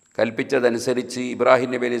കൽപ്പിച്ചതനുസരിച്ച് ഇബ്രാഹിം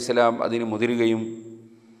നബി അലൈഹി സ്വലാം അതിന് മുതിരുകയും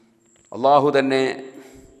അള്ളാഹു തന്നെ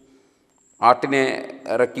ആട്ടിനെ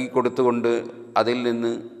ഇറക്കി കൊടുത്തുകൊണ്ട് അതിൽ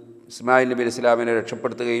നിന്ന് ഇസ്മായിൽ നബി അലൈഹി സ്വലാമിനെ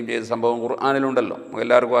രക്ഷപ്പെടുത്തുകയും ചെയ്ത സംഭവം ഖുർആനിലുണ്ടല്ലോ,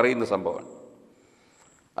 എല്ലാവർക്കും അറിയുന്ന സംഭവമാണ്.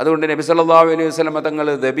 അതുകൊണ്ട് നബി സല്ലല്ലാഹു അലൈഹി വസല്ലം തങ്ങൾ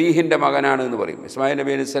ദബീഹിൻ്റെ മകനാണ് എന്ന് പറയും. ഇസ്മായിൽ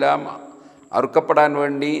നബി അലൈഹി സ്വലാം അറുക്കപ്പെടാൻ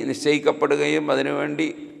വേണ്ടി നിശ്ചയിക്കപ്പെടുകയും അതിനുവേണ്ടി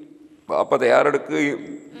വാപ്പ തയ്യാറെടുക്കുകയും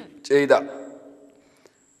ചെയ്ത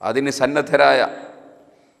അതിന് സന്നദ്ധരായ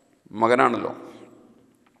മകനാണല്ലോ.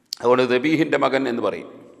 അതുകൊണ്ട് ദബീഹിൻ്റെ മകൻ എന്ന് പറയും.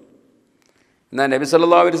 എന്നാൽ നബി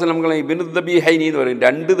സല്ലല്ലാഹു അലൈഹി വസല്ലം ഇബ്നു ദബീഹൈനി എന്ന് പറയും,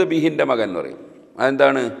 രണ്ട് ദബീഹിൻ്റെ മകൻ എന്ന് പറയും.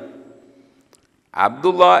 അതെന്താണ്?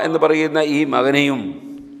 അബ്ദുള്ള എന്ന് പറയുന്ന ഈ മകനെയും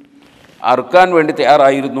അറുക്കാൻ വേണ്ടി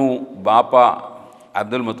തയ്യാറായിരുന്നു ബാപ്പ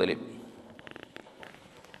അബ്ദുൽ മുത്തലിബ്.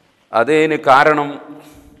 അതിന് കാരണം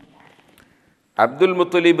അബ്ദുൽ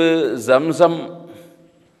മുത്തലിബ് സംസം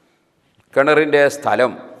കിണറിൻ്റെ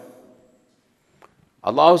സ്ഥലം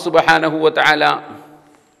അല്ലാഹു സുബ്ഹാനഹു വ തആല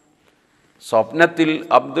സ്വപ്നത്തിൽ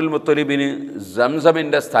അബ്ദുൽ മുത്തലിബിന്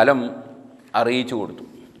സംസമിൻ്റെ സ്ഥലം അറിയിച്ചു കൊടുത്തു.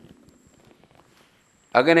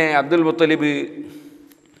 അങ്ങനെ അബ്ദുൽ മുത്തലിബ്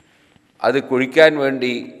അത് കുഴിക്കാൻ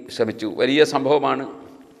വേണ്ടി ശ്രമിച്ചു. വലിയ സംഭവമാണ്.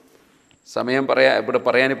 ഇവിടെ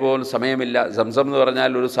പറയാനിപ്പോൾ സമയമില്ല. സംസം എന്ന്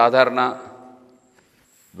പറഞ്ഞാൽ ഒരു സാധാരണ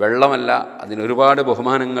വെള്ളമല്ല, അതിനൊരുപാട്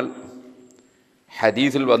ബഹുമാനങ്ങൾ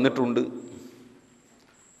ഹദീസിൽ വന്നിട്ടുണ്ട്.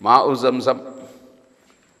 മാഉ സംസം,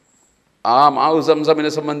 ആ മാഉ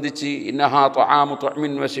സംസമിനെ സംബന്ധിച്ച് ഇന്നഹാ ത്വആമു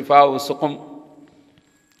ത്വഅ്മിൻ വ ശിഫാഉ സുഖം,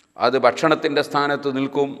 അത് ഭക്ഷണത്തിൻ്റെ സ്ഥാനത്ത്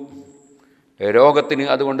നിൽക്കും, രോഗത്തിന്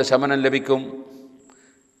അതുകൊണ്ട് ശമനം ലഭിക്കും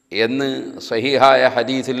എന്ന് സഹീഹായ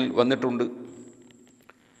ഹദീസിൽ വന്നിട്ടുണ്ട്.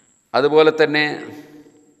 അതുപോലെ തന്നെ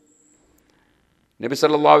നബി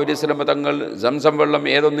സല്ലല്ലാഹു അലൈഹി വസല്ലം തങ്ങൾ സംസം വെള്ളം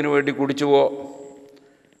ഏതൊന്നിനു വേണ്ടി കുടിച്ചുവോ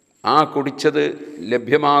ആ കുടിച്ചത്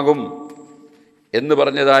ലഭ്യമാകും എന്ന്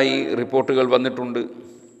പറഞ്ഞതായി റിപ്പോർട്ടുകൾ വന്നിട്ടുണ്ട്.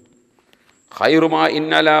 ഖൈറു മാ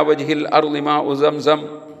ഇന്നലാ വജ്ഹിൽ അർളി മാഉ സംസം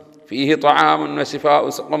ഫീഹി ത്വആമുൻ വ ശിഫാഉ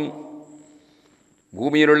സുഖം,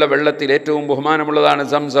 ഭൂമിയിലുള്ള വെള്ളത്തിൽ ഏറ്റവും ബഹുമാനമുള്ളതാണ്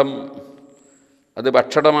സംസം. അത്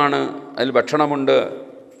ഭക്ഷണമാണ്, അതിൽ ഭക്ഷണമുണ്ട്,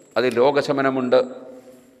 അതിൽ രോഗശമനമുണ്ട്.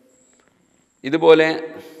 ഇതുപോലെ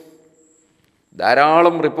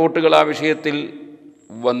ധാരാളം റിപ്പോർട്ടുകൾ ആ വിഷയത്തിൽ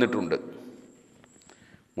വന്നിട്ടുണ്ട്.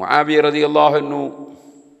 മുആവിയ റളിയല്ലാഹു അൻഹു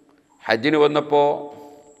ഹജ്ജിന് വന്നപ്പോൾ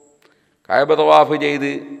കഅബ തവാഫ്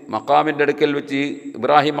ചെയ്ത് മഖാമിൻ്റെ അടുക്കൽ വെച്ച്,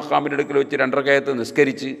 ഇബ്രാഹിം മഖാമിൻ്റെ അടുക്കൽ വെച്ച് 2 റകഅത്ത്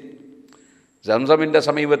നിസ്കരിച്ച് സംസമിൻ്റെ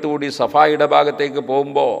സമീപത്തുകൂടി സഫായുടെ ഭാഗത്തേക്ക്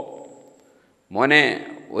പോകുമ്പോൾ മോനെ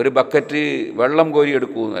ഒരു ബക്കറ്റ് വെള്ളം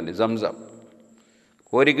കോരിയെടുക്കുമെന്ന് തന്നെ. സംസം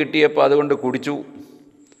കോരി കിട്ടിയപ്പോൾ അതുകൊണ്ട് കുടിച്ചു.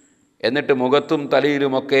 എന്നിട്ട് മുഖത്തും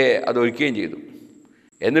തലയിലുമൊക്കെ അതൊഴിക്കുകയും ചെയ്തു.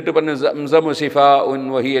 എന്നിട്ട് പറഞ്ഞു സംസമു ശിഫാഉൻ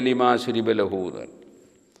വഹിയ ലിമാ ശുരിബ ലഹു.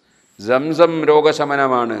 സംസം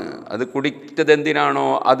രോഗശമനമാണ്, അത് കുടിച്ചതെന്തിനാണോ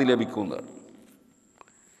അത് ലഭിക്കുന്നത്.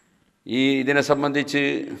 ഇതിനെ സംബന്ധിച്ച്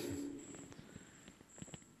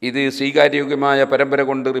ഇത് സ്വീകാര്യോഗ്യമായ പരമ്പര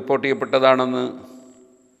കൊണ്ട് റിപ്പോർട്ട് ചെയ്യപ്പെട്ടതാണെന്ന്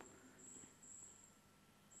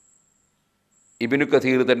ഇബ്നു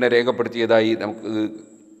കഥീർ തന്നെ രേഖപ്പെടുത്തിയതായി നമുക്ക്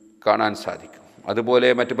കാണാൻ സാധിക്കും. അതുപോലെ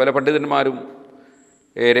മറ്റ് പല പണ്ഡിതന്മാരും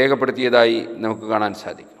രേഖപ്പെടുത്തിയതായി നമുക്ക് കാണാൻ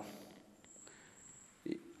സാധിക്കും.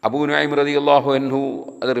 അബൂ നുഐം റളിയല്ലാഹു അൻഹു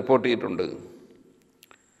അത് റിപ്പോർട്ട് ചെയ്തിട്ടുണ്ട്.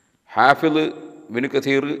 ഹാഫിദ് ഇബ്നു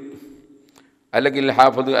കഥീർ അല്ലെങ്കിൽ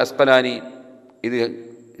ഹാഫിദ് അസ്ഖലാനി ഇത്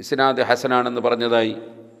ഇസ്നാദ് ഹസനാണെന്ന് പറഞ്ഞതായി,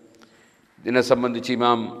 ഇതിനെ സംബന്ധിച്ച്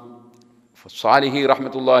ഇമാം സാലിഹി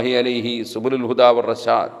റഹ്മത്തുള്ളാഹി അലൈഹി സുബുലുൽ ഹുദാ വർ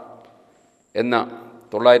റഷാദ് എന്ന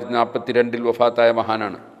 942 വഫാത്തായ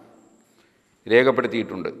മഹാനാണ്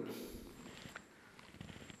രേഖപ്പെടുത്തിയിട്ടുണ്ട്.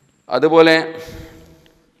 അതുപോലെ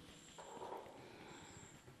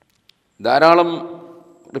ധാരാളം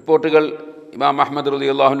റിപ്പോർട്ടുകൾ, ഇമാം അഹ്മദ്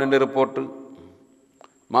റളിയല്ലാഹു അൻഹുവിൻ്റെ റിപ്പോർട്ട്,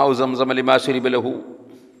 മാഉ സംസം ലിമാ ശുരിബ ലഹു,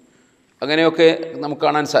 അങ്ങനെയൊക്കെ നമുക്ക്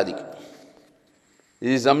കാണാൻ സാധിക്കും.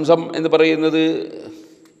 ഈ സംസം എന്ന് പറയുന്നത്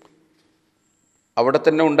അവിടെ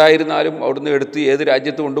തന്നെ ഉണ്ടായിരുന്നാലും അവിടുന്ന് എടുത്ത് ഏത്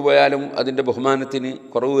രാജ്യത്ത് കൊണ്ടുപോയാലും അതിൻ്റെ ബഹുമാനത്തിന്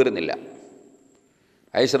കുറവ് വരുന്നില്ല.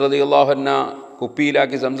 ആയിഷ റളിയല്ലാഹു അൻഹ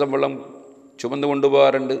കുപ്പിയിലാക്കി സംസം വെള്ളം ചുമന്ന്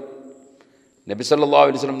കൊണ്ടുപോകാറുണ്ട്. നബി സല്ലല്ലാഹു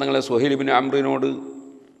അലൈഹി വസല്ലം തങ്ങളെ സുഹൈൽ ഇബ്നു അംറിനോട്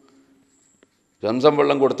സംസം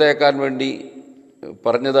വെള്ളം കൊടുത്തേക്കാൻ വേണ്ടി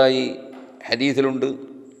പറഞ്ഞതായി ഹദീസിലുണ്ട്.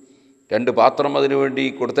 2 പാത്രം അതിനു വേണ്ടി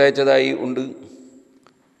കൊടുത്തയച്ചതായി ഉണ്ട്.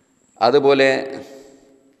 അതുപോലെ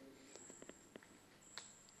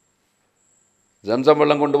സംസം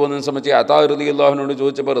വെള്ളം കൊണ്ടുപോകുന്നതിനെ സംബന്ധിച്ച് അതാ റളിയല്ലാഹു അൻഹുവിനോട്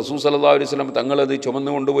ചോദിച്ചപ്പോൾ റസൂൽ സല്ലല്ലാഹു അലൈഹി വസല്ലം തങ്ങളത്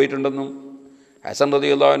ചുമന്നു കൊണ്ടുപോയിട്ടുണ്ടെന്നും ഹസൻ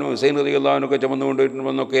റളിയല്ലാഹു അൻഹു ഹുസൈൻ റളിയല്ലാഹു അൻഹു ഒക്കെ ചുമന്നു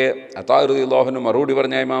കൊണ്ടുപോയിട്ടുണ്ടെന്നൊക്കെ അതാ റളിയല്ലാഹു അൻഹു മറുപടി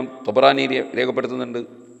പറഞ്ഞ ഇമാം തബറാനി രേഖപ്പെടുത്തുന്നുണ്ട്.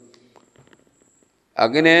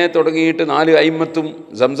 അങ്ങനെ തുടങ്ങിയിട്ട് 4 അയിമ്മത്തും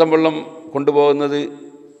സംസം വെള്ളം കൊണ്ടുപോകുന്നത്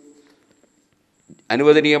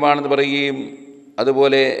അനുവദനീയമാണെന്ന് പറയുകയും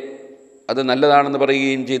അതുപോലെ അത് നല്ലതാണെന്ന്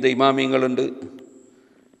പറയുകയും ചെയ്ത ഇമാമിയങ്ങളുണ്ട്.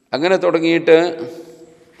 അങ്ങനെ തുടങ്ങിയിട്ട്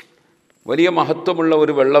വലിയ മഹത്വമുള്ള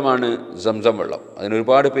ഒരു വെള്ളമാണ് സംസം വെള്ളം.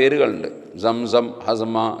 അതിനൊരുപാട് പേരുകളുണ്ട്. സംസം,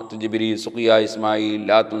 ഹസമ, തുജിബിരി, സുഖിയ, ഇസ്മായിൽ,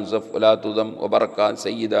 ലാ തുൻസഫ്, വലാ തുദം, വബറക്ക,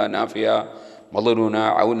 സയ്യിദ, നാഫിയ, മദറൂന,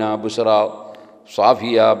 ഔന, ബുഷറ,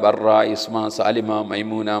 സാഫിയ, ബർറ, ഇസ്മ, സാലിമ,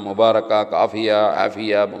 മൈമൂന, മുബാറക്ക, കാഫിയ,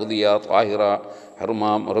 ആഫിയ, മുഖ്ദിയ, ത്വാഹിറ, ഹർമ,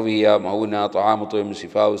 മുറവിയ, മൗന, ത്വാമുത്തും,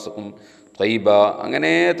 ഷിഫാവുസും, തൈബ,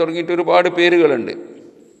 അങ്ങനെ തുടങ്ങിയിട്ട് ഒരുപാട് പേരുകളുണ്ട്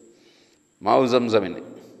മാഉ സംസമിന്.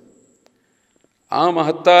 ആ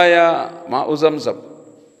മഹത്തായ മാഉ സംസം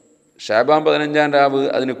ശഅബാൻ 15-ാം രാവ്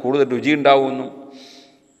അതിന് കൂടുതൽ രുചി ഉണ്ടാവുമെന്നും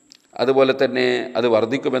അതുപോലെ തന്നെ അത്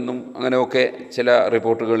വർദ്ധിക്കുമെന്നും അങ്ങനെയൊക്കെ ചില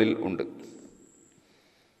റിപ്പോർട്ടുകളിൽ ഉണ്ട്.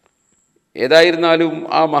 ഏതായിരുന്നാലും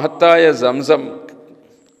ആ മഹത്തായ സംസം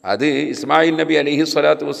അത് ഇസ്മായിൽ നബി അലൈഹി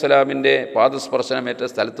സ്വലാത്തു വസ്സലാമിൻ്റെ പാദസ്പർശനമേറ്റ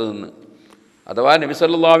സ്ഥലത്ത് നിന്ന്, അഥവാ നബി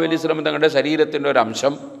സല്ലല്ലാഹു അലൈഹി വസല്ലം തങ്ങളുടെ ശരീരത്തിൻ്റെ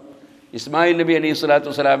ഒരംശം ഇസ്മായിൽ നബി അലൈഹി സ്വലാത്തു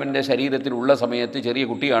വസ്സലാമിൻ്റെ ശരീരത്തിലുള്ള സമയത്ത് ചെറിയ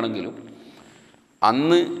കുട്ടിയാണെങ്കിലും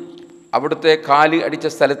അന്ന് അവിടുത്തെ കാല് അടിച്ച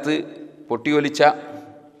സ്ഥലത്ത് പൊട്ടിയൊലിച്ച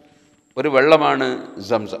ഒരു വെള്ളമാണ്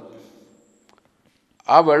സംസം.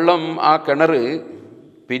 ആ വെള്ളം, ആ കിണർ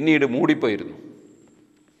പിന്നീട് മൂടിപ്പോയിരുന്നു.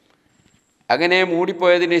 അങ്ങനെ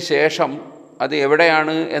മൂടിപ്പോയതിന് ശേഷം അത്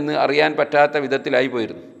എവിടെയാണ് എന്ന് അറിയാൻ പറ്റാത്ത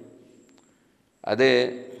വിധത്തിലായിപ്പോയിരുന്നു. അത്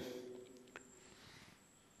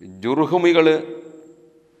ജുർഹും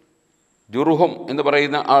എന്ന്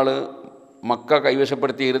പറയുന്ന ആൾ മക്ക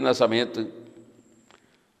കൈവശപ്പെടുത്തിയിരുന്ന സമയത്ത്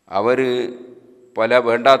അവർ പല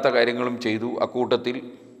വേണ്ടാത്ത കാര്യങ്ങളും ചെയ്തു. അക്കൂട്ടത്തിൽ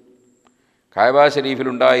കഅബ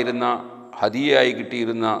ശരീഫിലുണ്ടായിരുന്ന ഹദിയയായി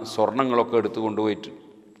കിട്ടിയിരുന്ന സ്വർണങ്ങളൊക്കെ എടുത്തു കൊണ്ടുപോയിട്ട്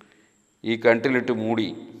ഈ കിണറ്റിലിട്ട് മൂടി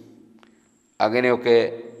അങ്ങനെയൊക്കെ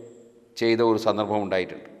ചെയ്ത ഒരു സന്ദർഭം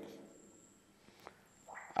ഉണ്ടായിട്ടുണ്ട്.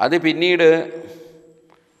 അത് പിന്നീട്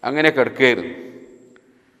അങ്ങനെ കിടക്കുകയായിരുന്നു.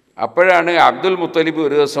 അപ്പോഴാണ് അബ്ദുൽ മുത്തലിബ്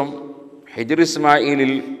ഒരു ദിവസം ഹിജ്ർ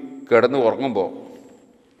ഇസ്മായിലിൽ കിടന്ന് ഉറങ്ങുമ്പോൾ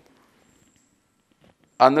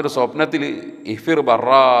അന്നൊരു സ്വപ്നത്തിൽ ഇഫിർ ബറ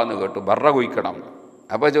എന്ന് കേട്ടു, ബറ കുയിക്കണം.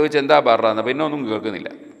 അപ്പോൾ ചോദിച്ചു എന്താ ബറ എന്ന്. പിന്നെ ഒന്നും കേൾക്കുന്നില്ല.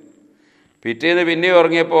 പിറ്റേന്ന് പിന്നെയും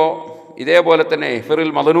ഉറങ്ങിയപ്പോൾ ഇതേപോലെ തന്നെ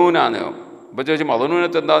ഇഫിറിൽ മദനൂനാന്ന്. അപ്പോൾ ചോദിച്ചു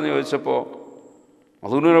മദനൂനത്ത് എന്താണെന്ന് ചോദിച്ചപ്പോൾ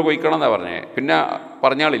മദനൂനെ കുയിക്കണം എന്നാണ് പറഞ്ഞത്. പിന്നെ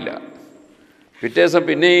പറഞ്ഞാളില്ല. പിറ്റേ ദിവസം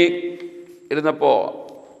പിന്നെയും ഇരുന്നപ്പോൾ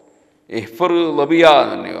ഇഫർ ലബിയ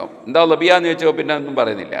തന്നെയോ എന്താ ലബിയ എന്ന് ചോദിച്ചപ്പോൾ പിന്നെ ഒന്നും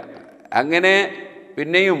പറയുന്നില്ല. അങ്ങനെ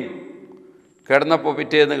പിന്നെയും കിടന്നപ്പോൾ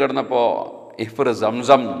പിറ്റേന്ന് കിടന്നപ്പോൾ ഇഫർ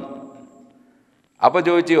സംസം. അപ്പോൾ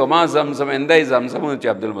ചോദിച്ചു ഒമാ സംസം, എന്തായി സംസം എന്ന്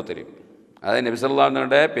വെച്ചാൽ അബ്ദുൽ മുത്തലിബ്, അതായത് നബി സല്ലല്ലാഹു അലൈഹി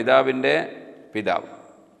വസല്ലമയുടെ പിതാവിൻ്റെ പിതാവ്.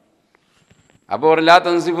 അപ്പോൾ ലാ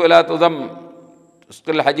തൻസിഫു ലാ തുദം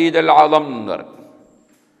ഉസ്കുൽ ഹജീജ് അൽ ആദം എന്ന് പറഞ്ഞു.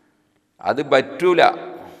 അത് പറ്റൂല.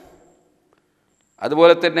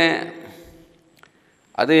 അതുപോലെ തന്നെ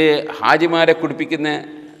അത് ഹാജിമാരെ കുടിപ്പിക്കുന്ന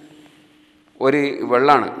ഒരു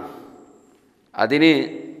വെള്ളമാണ്. അതിന്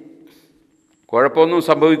കുഴപ്പമൊന്നും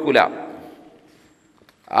സംഭവിക്കൂല,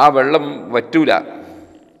 ആ വെള്ളം വറ്റൂല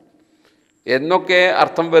എന്നൊക്കെ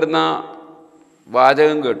അർത്ഥം വരുന്ന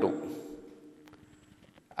വാചകം കേട്ടു.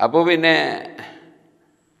 അപ്പോൾ പിന്നെ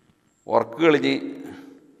ഉറക്ക് കളിഞ്ഞ്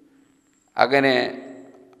അങ്ങനെ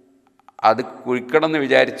അത് കുഴിക്കണമെന്ന്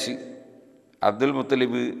വിചാരിച്ച് അബ്ദുൽ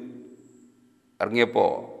മുത്തലിബ്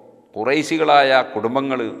ഇറങ്ങിയപ്പോൾ ഖുറൈശികളായ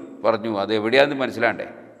കുടുംബങ്ങൾ പറഞ്ഞു അത് എവിടെയാണെന്ന് മനസ്സിലാണ്ടേ,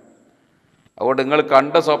 അതുകൊണ്ട് നിങ്ങൾ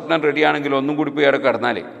കണ്ട സ്വപ്നം റെഡിയാണെങ്കിൽ ഒന്നും കൂടി പോയി അവിടെ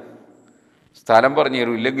കിടന്നാലേ സ്ഥലം പറഞ്ഞു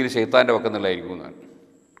തരും, ഇല്ലെങ്കിൽ ശൈത്താൻ്റെ വക്കുന്നുള്ളതായിരിക്കും എന്നാണ്.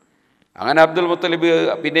 അങ്ങനെ അബ്ദുൽ മുത്തലിബ്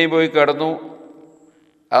പിന്നെയും പോയി കിടന്നു.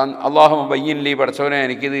 അല്ലാഹുമ്മ ബയ്യിൻ ലീ, പടച്ചവനെ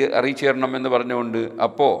എനിക്കിത് അറിയിച്ചു തരണം എന്ന് പറഞ്ഞുകൊണ്ട്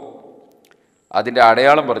അപ്പോൾ അതിൻ്റെ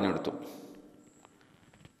അടയാളം പറഞ്ഞു കൊടുത്തു.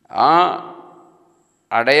 ആ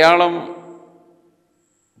അടയാളം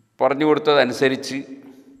പറഞ്ഞു കൊടുത്തതനുസരിച്ച്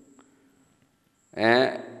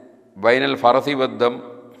ബൈനൽ ഫറസി വദ്ദം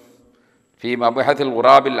ഫി മബഹത്തിൽ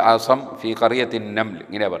ഖുറാബിൽ ആസം ഫി ഖറിയത്തിൻ നംൽ,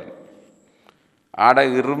 ഇങ്ങനെ പറഞ്ഞു. ആടെ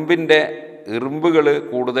ഇറുമ്പുകൾ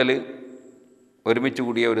കൂടുതൽ ഒരുമിച്ച്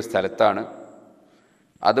കൂടിയ ഒരു സ്ഥലത്താണ്.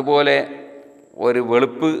 അതുപോലെ ഒരു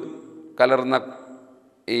വെളുപ്പ് കലർന്ന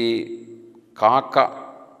ഈ കാക്ക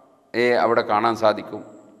അവിടെ കാണാൻ സാധിക്കും,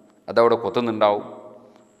 അതവിടെ കൊത്തുന്നുണ്ടാവും.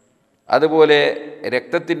 അതുപോലെ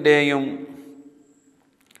രക്തത്തിൻ്റെയും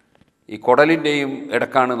ഈ കുടലിൻ്റെയും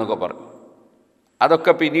ഇടക്കാണെന്നൊക്കെ പറഞ്ഞു.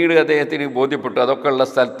 അതൊക്കെ പിന്നീട് അദ്ദേഹത്തിന് ബോധ്യപ്പെട്ടു. അതൊക്കെ ഉള്ള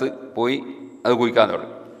സ്ഥലത്ത് പോയി അത് കുഴിക്കാൻ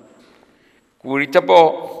തുടങ്ങി. കുഴിച്ചപ്പോൾ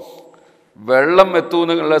വെള്ളം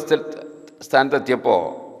എത്തുന്നുള്ള സ്ഥാനത്തെത്തിയപ്പോൾ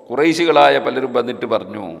ഖുറൈശികളായ പലരും വന്നിട്ട്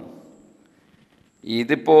പറഞ്ഞു,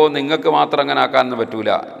 ഇതിപ്പോൾ നിങ്ങൾക്ക് മാത്രം അങ്ങനെ ആക്കാനൊന്നും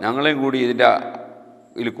പറ്റൂല, ഞങ്ങളെയും കൂടി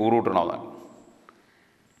ഇതിൽ കൂറൂട്ടണമെന്നാണ്.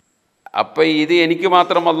 അപ്പം ഇത് എനിക്ക്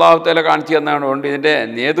മാത്രം അല്ലാഹു തആല കാണിച്ചു തന്നാണ്, കൊണ്ട് ഇതിൻ്റെ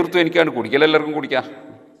നേതൃത്വം എനിക്കാണ്, കുടിക്കലെല്ലാവർക്കും കുടിക്കാം.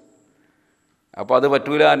 അപ്പോൾ അത്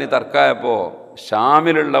പറ്റൂല എന്ന് തർക്കമായപ്പോൾ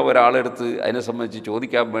ഷാമിലുള്ള ഒരാളെടുത്ത് അതിനെ സംബന്ധിച്ച്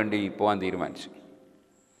ചോദിക്കാൻ വേണ്ടി പോകാൻ തീരുമാനിച്ചു.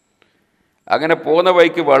 അങ്ങനെ പോകുന്ന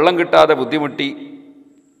വഴിക്ക് വെള്ളം കിട്ടാതെ ബുദ്ധിമുട്ടി.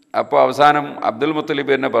 അപ്പോൾ അവസാനം അബ്ദുൽ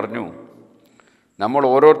മുത്തലിബ് തന്നെ പറഞ്ഞു, നമ്മൾ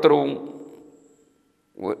ഓരോരുത്തരും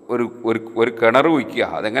ഒരു കിണർ കുഴിക്കുക.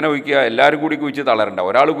 അതെങ്ങനെ കുഴിക്കുക? എല്ലാവരും കൂടി കുഴിച്ച് തളരണ്ട.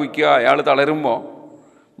 ഒരാൾ കുഴിക്കുക, അയാൾ തളരുമ്പോൾ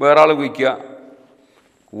വേറെ ആൾ കുഴിക്കുക.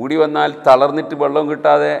 കൂടി വന്നാൽ തളർന്നിട്ട് വെള്ളം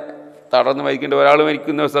കിട്ടാതെ തളർന്ന് മരിക്കേണ്ട, ഒരാൾ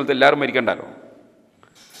മരിക്കുന്ന സ്ഥലത്ത് എല്ലാവരും മരിക്കണ്ടല്ലോ.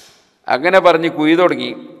 അങ്ങനെ പറഞ്ഞ് കുഴി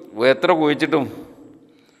തുടങ്ങി. എത്ര കുഴിച്ചിട്ടും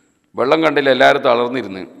വെള്ളം കണ്ടില്ല, എല്ലാവരും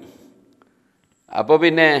തളർന്നിരുന്ന്. അപ്പോൾ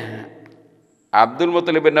പിന്നെ അബ്ദുൽ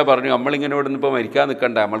മുത്തലിബ് തന്നെ പറഞ്ഞു, നമ്മളിങ്ങനെ ഇവിടെ നിന്ന് ഇപ്പോൾ മരിക്കാൻ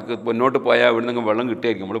നിൽക്കണ്ട, നമ്മൾക്ക് മുന്നോട്ട് പോയാൽ ഇവിടെ നിന്ന് വെള്ളം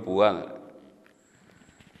കിട്ടിയായിരിക്കും, നമ്മൾ പോകാമെന്ന്.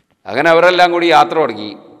 അങ്ങനെ അവരെല്ലാം കൂടി യാത്ര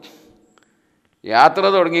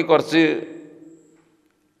തുടങ്ങി. കുറച്ച്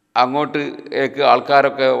അങ്ങോട്ടേക്ക്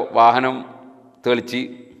ആൾക്കാരൊക്കെ വാഹനം തെളിച്ച്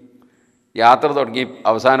യാത്ര തുടങ്ങി.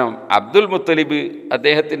 അവസാനം അബ്ദുൽ മുത്തലിബ്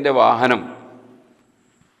അദ്ദേഹത്തിൻ്റെ വാഹനം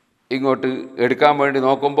ഇങ്ങോട്ട് എടുക്കാൻ വേണ്ടി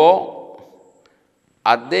നോക്കുമ്പോൾ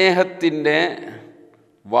അദ്ദേഹത്തിൻ്റെ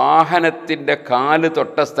വാഹനത്തിൻ്റെ കാല്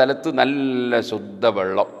തൊട്ട സ്ഥലത്ത് നല്ല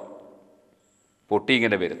ശുദ്ധവെള്ളം പൊട്ടി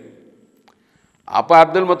ഇങ്ങനെ വരുന്നു. അപ്പോൾ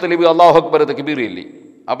അബ്ദുൽ മുത്തലിബ് അല്ലാഹു അക്ബർ തക്ബീറില്ലേ,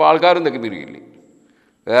 അപ്പോൾ ആൾക്കാരും തക്ബീറില്ലേ,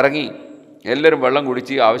 ഇറങ്ങി എല്ലാവരും വെള്ളം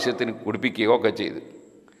കുടിച്ച് ആവശ്യത്തിന് കുടിപ്പിക്കുകയൊക്കെ ചെയ്ത്.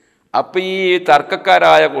 അപ്പോൾ ഈ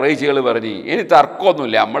തർക്കക്കാരായ ഖുറൈശികൾ പറഞ്ഞ്, ഇനി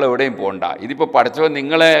തർക്കമൊന്നുമില്ല, നമ്മളെവിടെയും പോകണ്ട, ഇതിപ്പോൾ പഠിച്ചവൻ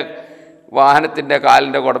നിങ്ങളെ വാഹനത്തിൻ്റെ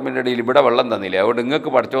കാലിൻ്റെ കുടമ്പിൻ്റെ ഇടയിൽ ഇവിടെ വെള്ളം തന്നില്ലേ, അതുകൊണ്ട്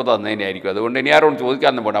നിങ്ങൾക്ക് പഠിച്ചോ തന്നതിനായിരിക്കും, അതുകൊണ്ട് ഇനി ആരോടും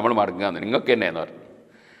ചോദിക്കാമെന്ന് പോകണ്ട, നമ്മൾ മടങ്ങുകയെന്ന് നിങ്ങൾക്ക് തന്നെയെന്ന് പറഞ്ഞു.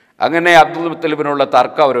 അങ്ങനെ അബ്ദുൽ മുത്തലിബിനുള്ള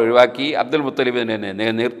തർക്കം അവർ ഒഴിവാക്കി. അബ്ദുൽ മുത്തലിബിന്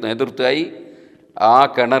നേതൃത്വമായി ആ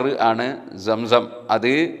കിണർ ആണ് സംസം.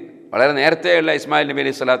 അത് വളരെ നേരത്തെയുള്ള ഇസ്മായിൽ നബി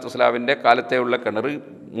അലൈഹി സ്വലാത്തു വസ്സലാമിൻ്റെ കാലത്തെയുള്ള കിണർ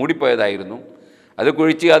മൂടിപ്പോയതായിരുന്നു. അത്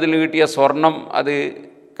കുഴിച്ച് അതിൽ കിട്ടിയ സ്വർണം അത്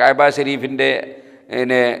കഅബ ഷരീഫിൻ്റെ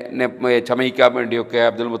ചമയിക്കാൻ വേണ്ടിയൊക്കെ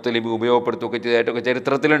അബ്ദുൽ മുത്തലിബ് ഉപയോഗപ്പെടുത്തുകയൊക്കെ ചെയ്തതായിട്ടൊക്കെ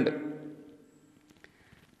ചരിത്രത്തിലുണ്ട്.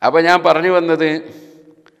 അപ്പോൾ ഞാൻ പറഞ്ഞു വന്നത്,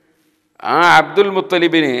 ആ അബ്ദുൽ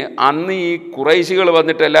മുത്തലിബിന് അന്ന് ഈ ഖുറൈശികൾ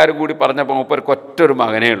വന്നിട്ട് എല്ലാവരും കൂടി പറഞ്ഞപ്പോൾ മൂപ്പർക്ക് ഒറ്റൊരു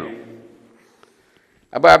മകനേ ഉള്ളൂ.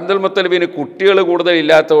 അപ്പോൾ അബ്ദുൽ മുത്തലിബിന് കുട്ടികൾ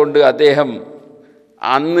കൂടുതലില്ലാത്തതുകൊണ്ട് അദ്ദേഹം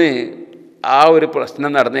അന്ന് ആ ഒരു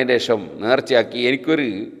പ്രശ്നം നടന്നതിന് ശേഷം നേർച്ചയാക്കി, എനിക്കൊരു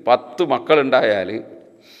 10 മക്കളുണ്ടായാൽ,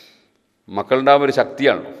 മക്കളുണ്ടാകുമ്പോൾ ഒരു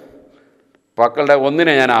ശക്തിയാണല്ലോ, മക്കളുടെ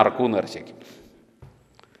ഒന്നിനെ ഞാൻ അറക്കുമെന്ന് നേർച്ചയാക്കി.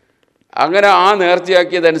 അങ്ങനെ ആ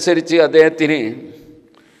നേർച്ചയാക്കിയതനുസരിച്ച് അദ്ദേഹത്തിന്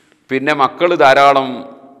പിന്നെ മക്കൾ ധാരാളം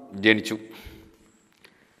ജനിച്ചു.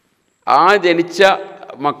 ആ ജനിച്ച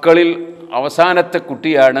മക്കളിൽ അവസാനത്തെ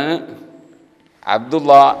കുട്ടിയാണ്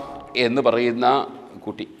അബ്ദുള്ള എന്ന് പറയുന്ന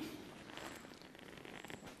കുട്ടി.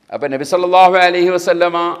 അപ്പം നബി സല്ലല്ലാഹു അലൈഹി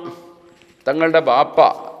വസല്ലമ തങ്ങളുടെ ബാപ്പ,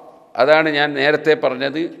 അതാണ് ഞാൻ നേരത്തെ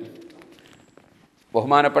പറഞ്ഞത്,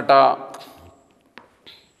 ബഹുമാനപ്പെട്ട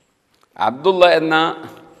അബ്ദുള്ള എന്ന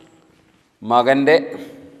മകൻ്റെ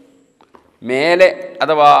മേലെ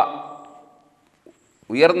അഥവാ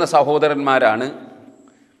ഉയർന്ന സഹോദരന്മാരാണ്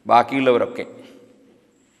ബാക്കിയുള്ളവരൊക്കെ.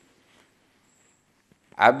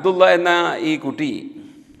 അബ്ദുള്ള എന്ന ഈ കുട്ടി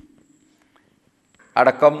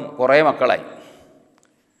അടക്കം കുറേ മക്കളായി.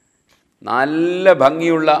 നല്ല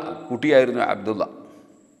ഭംഗിയുള്ള കുട്ടിയായിരുന്നു അബ്ദുള്ള.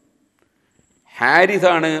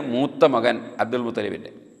 ഹാരിസാണ് മൂത്ത മകൻ അബ്ദുൽ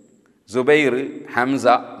മുത്തലിബിൻ്റെ. സുബൈർ, ഹംസ,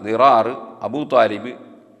 ദിറാർ, അബൂ താലിബ്.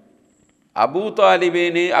 അബൂ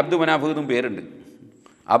താലിബിന് അബ്ദു മനാഫ് എന്നും പേരുണ്ട്.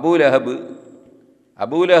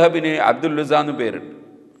 അബൂലഹബിന് അബ്ദുൽ ഉസ്സ എന്നും പേരുണ്ട്.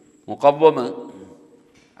 മുഖവ്വമ്,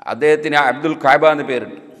 അദ്ദേഹത്തിന് അബ്ദുൽ കഅബ എന്ന്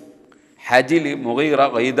പേരുണ്ട്. ഹജിൽ, മുഗീറ,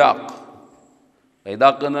 ഖൈദാഖ്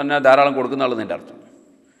എന്ന് പറഞ്ഞാൽ ധാരാളം കൊടുക്കുന്ന ആളെന്നതിൻ്റെ അർത്ഥം.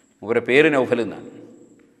 ഇവരുടെ പേര് നൗഫൽ എന്നാണ്.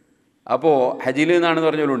 അപ്പോൾ ഹജിൽ എന്നാണെന്ന്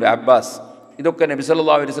പറഞ്ഞവരുണ്ട്. അബ്ബാസ്. ഇതൊക്കെ നബി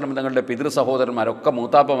സല്ലല്ലാഹു അലൈഹി വസല്ലം തങ്ങളുടെ പിതൃ സഹോദരന്മാരൊക്കെ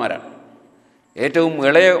മൂത്താപ്പമാരാണ്. ഏറ്റവും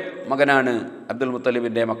ഇളയ മകനാണ് അബ്ദുൽ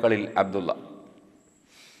മുത്തലിബിൻ്റെ മക്കളിൽ അബ്ദുള്ള.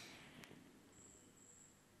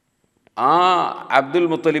 ആ അബ്ദുൽ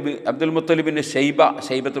മുത്തലിബിന്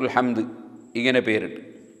ഷൈബത്തുൽ ഹംദ് ഇങ്ങനെ പേരുണ്ട്.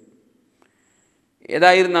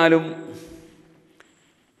 ഏതായിരുന്നാലും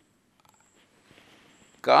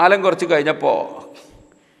കാലം കുറച്ച് കഴിഞ്ഞപ്പോൾ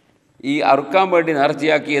ഈ അറുക്കാൻ വേണ്ടി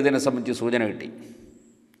നേർച്ചയാക്കിയതിനെ സംബന്ധിച്ച് സൂചന കിട്ടി.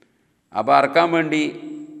 അപ്പോൾ അറക്കാൻ വേണ്ടി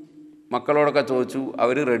മക്കളോടൊക്കെ ചോദിച്ചു,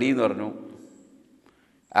 അവർ റെഡി എന്ന് പറഞ്ഞു.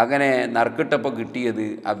 അങ്ങനെ നറുക്കിട്ടപ്പോൾ കിട്ടിയത്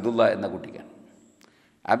അബ്ദുള്ള എന്ന കുട്ടിക്കാണ്.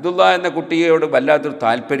 അബ്ദുള്ള എന്ന കുട്ടിയോട് വല്ലാത്തൊരു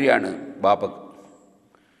താല്പര്യമാണ് ബാപ്പക്ക്.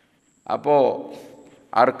 അപ്പോൾ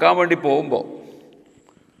അറുക്കാൻ വേണ്ടി പോകുമ്പോൾ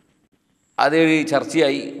അത്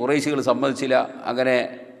ചർച്ചയായി, ഖുറൈശികൾ സമ്മതിച്ചില്ല. അങ്ങനെ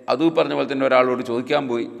അത് പറഞ്ഞ പോലെ തന്നെ ഒരാളോട് ചോദിക്കാൻ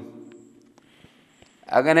പോയി.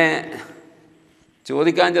 അങ്ങനെ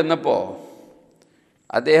ചോദിക്കാൻ ചെന്നപ്പോൾ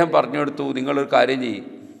അദ്ദേഹം പറഞ്ഞു കൊടുത്തു, നിങ്ങളൊരു കാര്യം ചെയ്യും,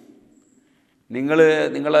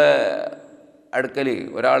 നിങ്ങളെ അടുക്കൽ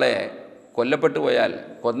ഒരാളെ കൊല്ലപ്പെട്ടു പോയാൽ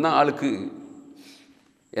കൊന്ന ആൾക്ക്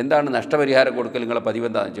എന്താണ് നഷ്ടപരിഹാരം കൊടുക്കൽ, നിങ്ങളെ പതിവ്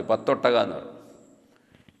എന്താണെന്ന് വെച്ചാൽ 10 ഒട്ടക എന്ന് പറഞ്ഞു.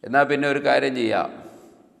 എന്നാൽ പിന്നെ ഒരു കാര്യം ചെയ്യുക,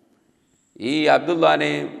 ഈ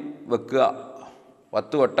അബ്ദുല്ലാനെ വെക്കുക,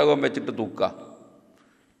 10 ഒട്ടകം വെച്ചിട്ട് തൂക്കുക,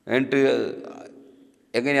 എന്നിട്ട്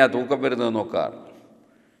എങ്ങനെയാണ് തൂക്കം വരുന്നത് നോക്കുക.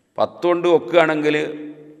 10 കൊണ്ട് വെക്കുകയാണെങ്കിൽ,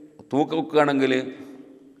 തൂക്കം വെക്കുകയാണെങ്കിൽ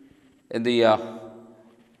എന്തു ചെയ്യുക,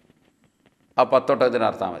 ആ 10 ഒട്ടകത്തിന്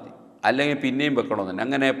അർത്ഥം മതി, അല്ലെങ്കിൽ പിന്നെയും വെക്കണമെന്ന്.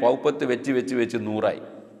 അങ്ങനെ പൗപ്പത്ത് വെച്ച് വെച്ച് വെച്ച് 100ആയി.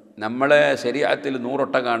 നമ്മളെ ശരീഅത്തിൽ 100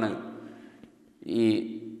 ഒട്ടകമാണ് ഈ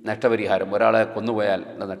നഷ്ടപരിഹാരം, ഒരാളെ കൊന്നുപോയാൽ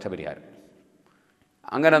നഷ്ടപരിഹാരം.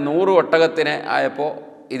 അങ്ങനെ 100 ഒട്ടകത്തിന് ആയപ്പോൾ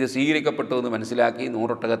ഇത് സ്വീകരിക്കപ്പെട്ടു എന്ന് മനസ്സിലാക്കി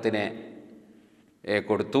 100 ഒട്ടകത്തിനെ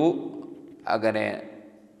കൊടുത്തു. അങ്ങനെ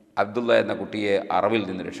അബ്ദുള്ള എന്ന കുട്ടിയെ അറവിൽ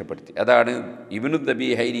നിന്ന് രക്ഷപ്പെടുത്തി. അതാണ് ഇബ്നു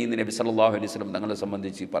ദബീഹൈനി എന്ന് നബി സല്ലല്ലാഹു അലൈഹി വസല്ലം തങ്ങളെ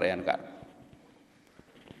സംബന്ധിച്ച് പറയാൻ കാരണം.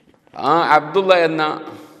 ആ അബ്ദുള്ള എന്ന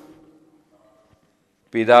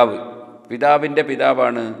പിതാവിൻ്റെ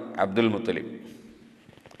പിതാവാണ് അബ്ദുൽ മുത്തലിബ്.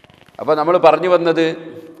 അപ്പോൾ നമ്മൾ പറഞ്ഞു വന്നത്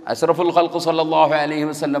അഷ്റഫുൽ ഖൽഖ് സല്ലല്ലാഹു അലൈഹി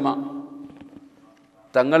വസല്ലമ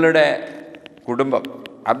തങ്ങളുടെ കുടുംബം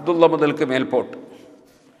അബ്ദുള്ള മുതൽക്ക് മേൽപോട്ട്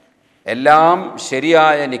എല്ലാം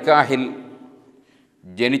ശരിയായ നിക്കാഹിൽ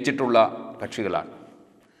ജനിച്ചിട്ടുള്ള കക്ഷികളാണ്.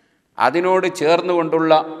 അതിനോട്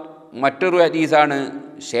ചേർന്നുകൊണ്ടുള്ള മറ്റൊരു ഹദീസാണ്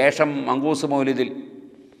ശേഷം മങ്കൂസ് മൗലിദിൽ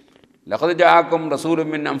ലഖദ് ജാഅക്കും റസൂലുൻ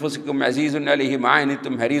മിൻ അൻഫുസിക്കും അസീസുൻ അലൈഹി മാ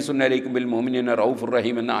അനിത്തും ഹരീസുൻ അലൈക്കും ബിൽ മുഅ്മിനീന റഊഫുർ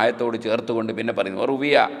റഹീം എന്ന ആയത്തോട് ചേർത്തുകൊണ്ട് പിന്നെ പറയുന്നു,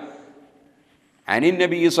 വറുവിയ അനിൻ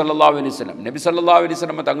നബി സല്ലല്ലാഹു അലൈഹി വസല്ലം, നബി സല്ലല്ലാഹു അലൈഹി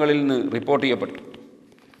വസല്ലം തങ്ങളിൽ നിന്ന് റിപ്പോർട്ട് ചെയ്യപ്പെട്ടു.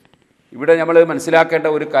 ഇവിടെ നമ്മൾ മനസ്സിലാക്കേണ്ട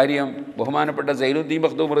ഒരു കാര്യം, ബഹുമാനപ്പെട്ട സൈനുദ്ദീൻ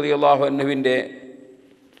മഖ്ദൂം റളിയല്ലാഹു അൻഹുവിൻ്റെ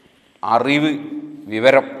അറിവ്,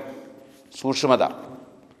 വിവരം, സൂക്ഷ്മത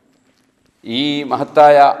ഈ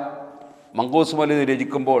മഹത്തായ മങ്കൂസ് മൗലിദ്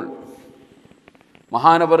രചിക്കുമ്പോൾ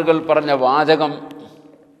മഹാനവറുകൾ പറഞ്ഞ വാചകം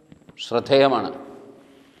ശ്രദ്ധേയമാണ്.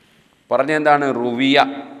 പറഞ്ഞെന്താണ്? റുവിയ,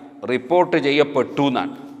 റിപ്പോർട്ട് ചെയ്യപ്പെട്ടു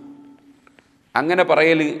എന്നാണ്. അങ്ങനെ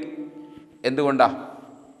പറയൽ എന്തുകൊണ്ടാണ്?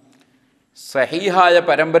 സഹീഹായ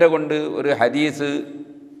പരമ്പര കൊണ്ട് ഒരു ഹദീസ്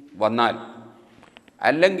വന്നാൽ,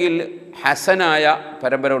 അല്ലെങ്കിൽ ഹസനായ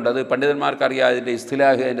പരമ്പര ഉണ്ട്, അത് പണ്ഡിതന്മാർക്കറിയാം അതിൻ്റെ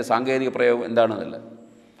ഇസ്തിലാഹ്, അതിൻ്റെ സാങ്കേതിക പ്രയോഗം എന്താണെന്നുള്ളത്.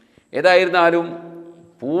 ഏതായിരുന്നാലും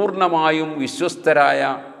പൂർണ്ണമായും വിശ്വസ്തരായ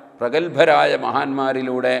പ്രഗത്ഭരായ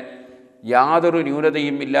മഹാന്മാരിലൂടെ യാതൊരു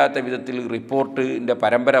ന്യൂനതയും ഇല്ലാത്ത വിധത്തിൽ റിപ്പോർട്ടിൻ്റെ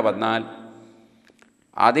പരമ്പര വന്നാൽ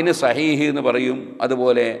അതിന് സഹീഹ് എന്ന് പറയും,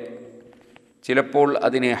 അതുപോലെ ചിലപ്പോൾ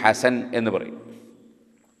അതിന് ഹസൻ എന്ന് പറയും.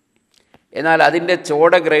 എന്നാൽ അതിൻ്റെ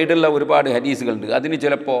ചോട ഗ്രേഡുള്ള ഒരുപാട് ഹദീസുകളുണ്ട്, അതിന്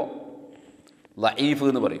ചിലപ്പോൾ ലഈഫ്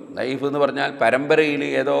എന്ന് പറയും. ലഈഫ് എന്ന് പറഞ്ഞാൽ പരമ്പരയിൽ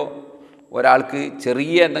ഏതോ ഒരാൾക്ക്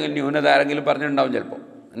ചെറിയ എന്തെങ്കിലും ന്യൂനത ആരെങ്കിലും പറഞ്ഞിട്ടുണ്ടാവും ചിലപ്പോൾ,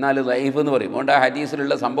 എന്നാൽ ലഈഫ് എന്ന് പറയും. അതുകൊണ്ട് ആ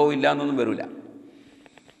ഹദീസിലുള്ള സംഭവം ഇല്ല എന്നൊന്നും വരില്ല.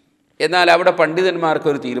 എന്നാൽ അവിടെ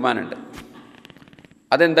പണ്ഡിതന്മാർക്കൊരു തീരുമാനമുണ്ട്.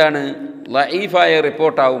 അതെന്താണ്? ലഈഫായ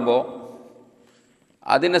റിപ്പോർട്ടാകുമ്പോൾ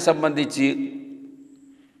അതിനെ സംബന്ധിച്ച്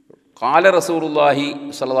ഖാല റസൂലുള്ളാഹി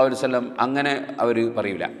സ്വല്ലല്ലാഹു അലൈഹി വസല്ലം അങ്ങനെ അവർ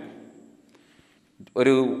പറയില്ല.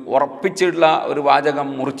 ഒരു ഉറപ്പിച്ചിട്ടുള്ള ഒരു വാചകം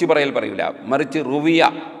മുറിച്ച് പറയില്ല, മറിച്ച് റുവിയ,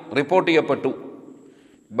 റിപ്പോർട്ട് ചെയ്യപ്പെട്ടു,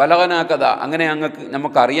 ബലഗന കഥ, അങ്ങനെ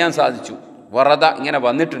നമുക്കറിയാൻ സാധിച്ചു, വറദ ഇങ്ങനെ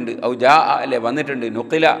വന്നിട്ടുണ്ട്, ഔ ജാ അല്ലെ വന്നിട്ടുണ്ട്,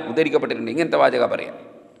 നുഖില ഉദ്ധരിക്കപ്പെട്ടിട്ടുണ്ട്, ഇങ്ങനത്തെ വാചക പറയാം.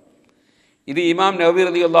 ഇത് ഇമാം നവവി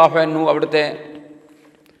റളിയല്ലാഹു അൻഹു അവിടുത്തെ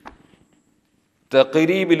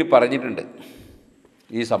തഖരീബിൽ പറഞ്ഞിട്ടുണ്ട്.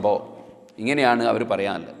 ഈ സംഭവം ഇങ്ങനെയാണ് അവർ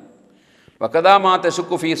പറയാനുള്ളത്. വഖദാ മാ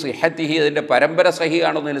തശുക്കു ഫീ സിഹ്ഹത്തിഹി, അതിൻ്റെ പരമ്പര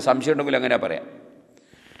സഹിയാണെന്നതിൽ സംശയം ഉണ്ടെങ്കിൽ അങ്ങനെ പറയാം.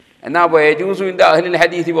 എന്നാൽ വയജൂസു ഇൻദ അഹ്ലിൽ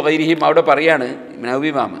ഹദീസ് വഗൈരിഹിം, അവിടെ പറയാണ് നവവി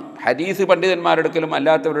ഇമാം, ഹദീസ് പണ്ഡിതന്മാരെടുക്കലും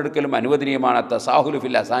അല്ലാത്തവരെടുക്കലും അനുവദനീയമാണ് തസാഹുലു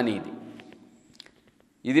ഫിൽ അസാനീദ്,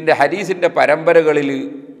 ഇതിൻ്റെ ഹദീസിൻ്റെ പരമ്പരകളിൽ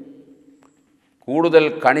കൂടുതൽ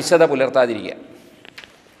കണിശത പുലർത്താതിരിക്കുക.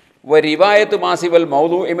 റിവായത്ത് മാസിവൽ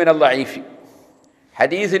മൗദൂഇ മിനൽ ലഈഫ്,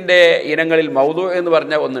 ഹദീസിൻ്റെ ഇനങ്ങളിൽ മൗദൂ എന്ന്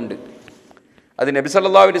പറഞ്ഞ ഒന്നുണ്ട്, അത് നബി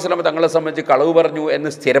സല്ലല്ലാഹു അലൈഹി വസല്ലം തങ്ങളെ സംബന്ധിച്ച് കളവ് പറഞ്ഞു എന്ന്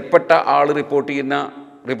സ്ഥിരപ്പെട്ട ആൾ റിപ്പോർട്ട് ചെയ്യുന്ന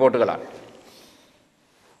റിപ്പോർട്ടുകളാണ്.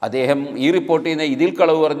 അദ്ദേഹം ഈ റിപ്പോർട്ട് ചെയ്യുന്ന ഇതിൽ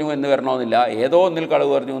കളവ് പറഞ്ഞു എന്ന് വരണമെന്നില്ല, ഏതോ ഒന്നിൽ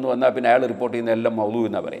കളവ് പറഞ്ഞു എന്ന് വന്നാൽ പിന്നെ അയാൾ റിപ്പോർട്ട് ചെയ്യുന്ന എല്ലാം മൗദൂ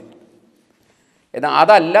എന്നാണ് പറയുന്നത്. എന്നാൽ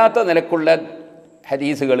അതല്ലാത്ത നിലക്കുള്ള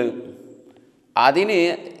ഹദീസുകൾ അതിന്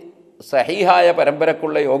സഹീഹായ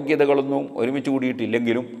പരമ്പരക്കുള്ള യോഗ്യതകളൊന്നും ഒരുമിച്ച്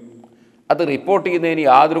കൂടിയിട്ടില്ലെങ്കിലും അത് റിപ്പോർട്ട് ചെയ്യുന്നതിന്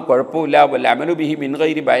യാതൊരു കുഴപ്പമില്ല. വല്ല അമലു ബിഹി മിൻ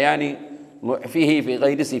ഗൈരി ബയാനി ഫിഹി ഫി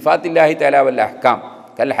ഗൈരി സിഫാത്തില്ലാഹി തആല വൽ അഹ്കാം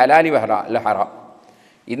കൽ ഹലാലി വൽ ഹറാം.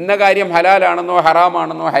 ഇന്ന കാര്യം ഹലാലാണെന്നോ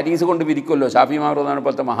ഹറാമാണെന്നോ ഹദീസ് കൊണ്ട് വിധിക്കുമല്ലോ ഷാഫിമാർ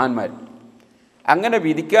പോലത്തെ മഹാന്മാർ. അങ്ങനെ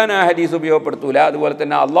വിധിക്കാൻ ആ ഹദീസ് ഉപയോഗപ്പെടുത്തൂല. അതുപോലെ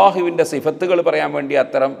തന്നെ അള്ളാഹുവിൻ്റെ സിഫത്തുകൾ പറയാൻ വേണ്ടി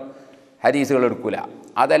അത്തരം ഹദീസുകൾ എടുക്കില്ല.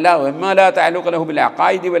 അതല്ല ഒമ്മാല താലൂഖലഹുബിൽ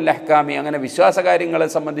അഖായിദി വൽ അഹ്കാമി, അങ്ങനെ വിശ്വാസകാര്യങ്ങളെ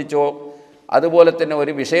സംബന്ധിച്ചോ അതുപോലെ തന്നെ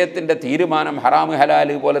ഒരു വിഷയത്തിൻ്റെ തീരുമാനം ഹറാമ്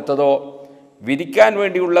ഹലാല് പോലത്തതോ വിധിക്കാൻ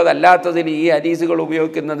വേണ്ടിയുള്ളതല്ലാത്തതിന് ഈ ഹദീസുകൾ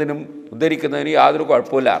ഉപയോഗിക്കുന്നതിനും ഉദ്ധരിക്കുന്നതിനും യാതൊരു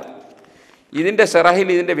കുഴപ്പമില്ല. ഇതിൻ്റെ ഷറഹിൽ,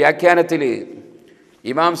 ഇതിൻ്റെ വ്യാഖ്യാനത്തിൽ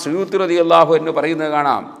ഇമാം സുയൂത്തി റളിയല്ലാഹു അൻഹു പറയുന്നത്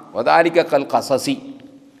കാണാം, വദാലിക കൽ ഖസസി,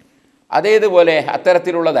 അതേതുപോലെ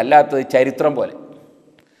അത്തരത്തിലുള്ളതല്ലാത്തത് ചരിത്രം പോലെ.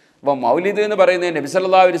 അപ്പോൾ മൗലിദ് എന്ന് പറയുന്നത് നബി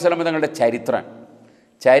സല്ലല്ലാഹു അലൈഹി വസല്ലം തങ്ങളുടെ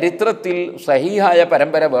ചരിത്രത്തിൽ സഹീഹായ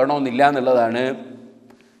പരമ്പര വേണമെന്നില്ല എന്നുള്ളതാണ്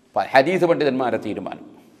ഹദീസ് പണ്ഡിതന്മാരുടെ തീരുമാനം.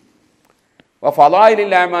 അപ്പോൾ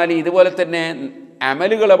ഫളായിലുൽ അമാലി, ഇതുപോലെ തന്നെ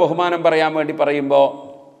അമലുകളെ ബഹുമാനം പറയാൻ വേണ്ടി പറയുമ്പോൾ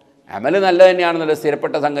അമൽ നല്ല തന്നെയാണെന്നുള്ള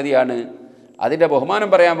സ്ഥിരപ്പെട്ട സംഗതിയാണ്. അതിൻ്റെ ബഹുമാനം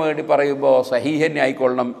പറയാൻ വേണ്ടി പറയുമ്പോൾ സഹീഹ് തന്നെ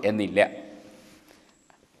ആയിക്കൊള്ളണം എന്നില്ല.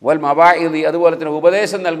 വൽ മവാഇദി, അതുപോലെ തന്നെ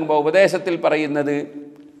ഉപദേശം നൽകുമ്പോൾ ഉപദേശത്തിൽ പറയുന്നത്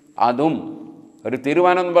അതും ഒരു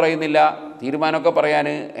തീരുമാനമൊന്നും പറയുന്നില്ല, തീരുമാനമൊക്കെ പറയാൻ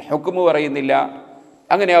ഹുക്മ് പറയുന്നില്ല.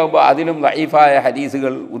 അങ്ങനെയാകുമ്പോൾ അതിലും ലഈഫായ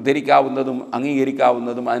ഹദീസുകൾ ഉദ്ധരിക്കാവുന്നതും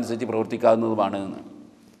അംഗീകരിക്കാവുന്നതും അനുസരിച്ച് പ്രവർത്തിക്കാവുന്നതുമാണ് എന്ന്.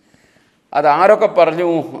 അതാരൊക്കെ പറഞ്ഞു?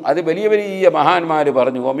 അത് വലിയ വലിയ മഹാന്മാർ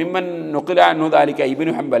പറഞ്ഞു. മിമ്മൻ നുഖില അൻഹു ദാലിക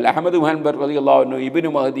Ibnu Hanbal, Ahmad bin Hanbal റളിയല്ലാഹു അൻഹു, ഇബ്നു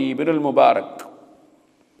മഹദി, ഇബ്നുൽ മുബാറക്,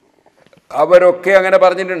 അവരൊക്കെ അങ്ങനെ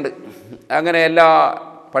പറഞ്ഞിട്ടുണ്ട്. അങ്ങനെ എല്ലാ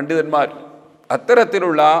പണ്ഡിതന്മാരും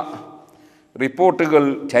അത്തരത്തിലുള്ള റിപ്പോർട്ടുകൾ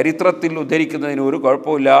ചരിത്രത്തിൽ ഉദ്ധരിക്കുന്നതിന് ഒരു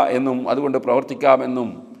കുഴപ്പമില്ല എന്നും അതുകൊണ്ട് പ്രവർത്തിക്കാമെന്നും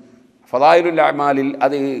ഫളായിലുൽ അമാലിൽ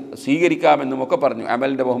അത് സ്വീകരിക്കാമെന്നും ഒക്കെ പറഞ്ഞു.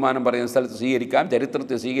 അമലിൻ്റെ ബഹുമാനം പറയുന്ന സ്ഥലത്ത് സ്വീകരിക്കാം,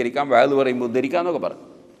 ചരിത്രത്തിൽ സ്വീകരിക്കാം, വഅദ് പറയുമ്പോൾ ഉദ്ധരിക്കാം എന്നൊക്കെ പറഞ്ഞു.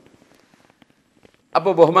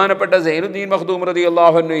 അപ്പോൾ ബഹുമാനപ്പെട്ട സൈനുദ്ദീൻ മഖ്ദൂം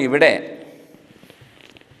റളിയല്ലാഹു അൻഹു ഇവിടെ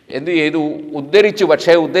എന്തു ചെയ്തു? ഉദ്ധരിച്ചു.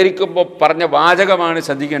 പക്ഷേ ഉദ്ധരിക്കുമ്പോൾ പറഞ്ഞ വാചകമാണ്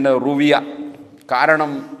ശ്രദ്ധിക്കേണ്ടത്, റുവിയ.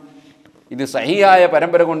 കാരണം ഇത് സഹിയായ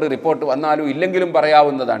പരമ്പര കൊണ്ട് റിപ്പോർട്ട് വന്നാലും ഇല്ലെങ്കിലും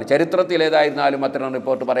പറയാവുന്നതാണ്. ചരിത്രത്തിലേതായിരുന്നാലും അത്തരം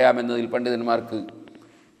റിപ്പോർട്ട് പറയാമെന്നതിൽ പണ്ഡിതന്മാർക്ക്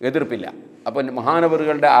എതിർപ്പില്ല. അപ്പം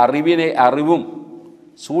മഹാനവറുകളുടെ അറിവും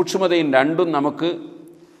സൂക്ഷ്മതയും രണ്ടും നമുക്ക്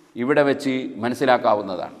ഇവിടെ വെച്ച്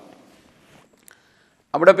മനസ്സിലാക്കാവുന്നതാണ്.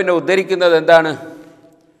 അവിടെ പിന്നെ ഉദ്ധരിക്കുന്നത് എന്താണ്?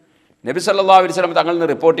 നബി സല്ലല്ലാഹു അലൈഹി വസല്ലം തങ്ങളിൽ നിന്ന്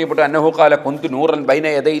റിപ്പോർട്ട് ചെയ്യപ്പെട്ടു, അന്നഹു ഖാല കുന്തു നൂറൻ ബൈന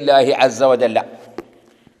യദയില്ലാഹി അസ്സ വജല്ല.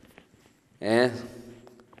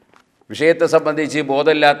 വിഷയത്തെ സംബന്ധിച്ച്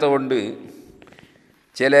ബോധമില്ലാത്തതുകൊണ്ട്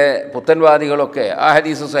ചില പുത്തൻവാദികളൊക്കെ ആ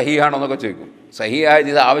ഹദീസ് സഹീഹാണോ എന്നൊക്കെ ചോദിക്കും. സഹീഹായ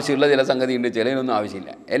ഹദീസ് ആവശ്യമുള്ള ചില സംഗതിയുണ്ട്, ചിലതിനൊന്നും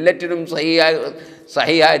ആവശ്യമില്ല. എല്ലാറ്റിനും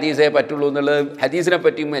സഹീഹായ ഹദീസേ പറ്റുള്ളൂ എന്നുള്ളത് ഹദീസിനെ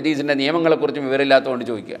പറ്റിയും ഹദീസിൻ്റെ നിയമങ്ങളെക്കുറിച്ചും വിവരമില്ലാത്തതുകൊണ്ട്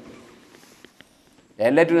ചോദിക്കുക.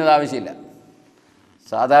 എല്ലാറ്റിനും അത് ആവശ്യമില്ല.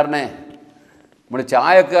 സാധാരണ നമ്മൾ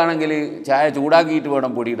ചായക്ക് ആണെങ്കിൽ ചായ ചൂടാക്കിയിട്ട്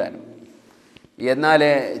വേണം പൊടിയിടാൻ,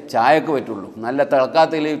 എന്നാലേ ചായക്ക് പറ്റുള്ളൂ. നല്ല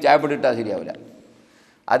തിളക്കാത്തതിൽ ചായ പൊടി ഇട്ടാൽ ശരിയാവില്ല.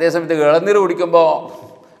 അതേസമയത്ത് ഇളനീർ കുടിക്കുമ്പോൾ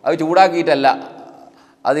അത് ചൂടാക്കിയിട്ടല്ല,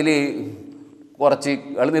 അതിൽ കുറച്ച്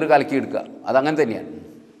ഇളനീർ കലക്കിയെടുക്കുക, അതങ്ങനെ തന്നെയാണ്.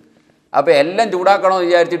 അപ്പോൾ എല്ലാം ചൂടാക്കണമെന്ന്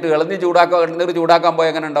വിചാരിച്ചിട്ട് ഇളനീർ ചൂടാക്കാൻ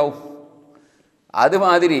പോയാൽ എങ്ങനെ ഉണ്ടാവും?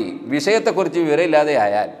 അതുമാതിരി വിഷയത്തെക്കുറിച്ച് വിവരമില്ലാതെ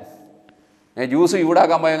ആയാൽ ജ്യൂസ്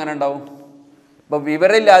ചൂടാക്കാൻ പോയാൽ എങ്ങനെ ഉണ്ടാവും? അപ്പോൾ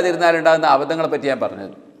വിവരമില്ലാതിരുന്നാലുണ്ടാകുന്ന അബദ്ധങ്ങളെ പറ്റി ഞാൻ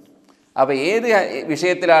പറഞ്ഞത്. അപ്പോൾ ഏത്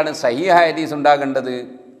വിഷയത്തിലാണ് സഹീഹായ ഹദീസ് ഉണ്ടാകേണ്ടത്,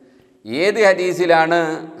 ഏത് ഹദീസിലാണ്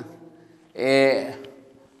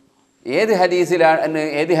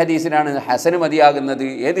ഹസന് മതിയാകുന്നത്,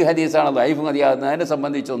 ഏത് ഹദീസാണ് ദഈഫ് മതിയാകുന്നത്, അതിനെ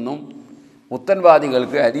സംബന്ധിച്ചൊന്നും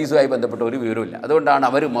പുത്തൻവാദികൾക്ക് ഹദീസുമായി ബന്ധപ്പെട്ട ഒരു വിവരമില്ല. അതുകൊണ്ടാണ്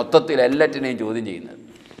അവർ മൊത്തത്തിൽ എല്ലാറ്റിനെയും ചോദ്യം ചെയ്യുന്നത്.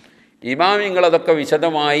 ഇമാമിങ്ങളതൊക്കെ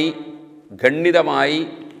വിശദമായി, ഖണ്ഡിതമായി,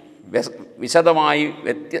 വിശദമായി,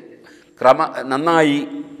 നന്നായി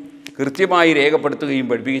കൃത്യമായി രേഖപ്പെടുത്തുകയും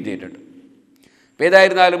പഠിപ്പിക്കുകയും ചെയ്തിട്ടുണ്ട്. അപ്പോൾ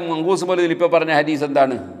ഏതായിരുന്നാലും മങ്കൂസ് മൗലിദിൽ ഇപ്പോൾ പറഞ്ഞ ഹദീസ്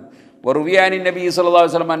എന്താണ്? വറുവിയാനി നബി സല്ലല്ലാഹു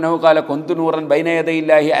അലൈഹി വസല്ലം അന്നഹു ഖാല കുന്തു നൂറൻ ബൈന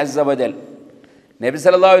യദയില്ലാഹി അസ്സ വജൽ. നബി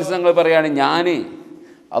സല്ലല്ലാഹു അലൈഹി വസല്ലം പറയാണ്, ഞാൻ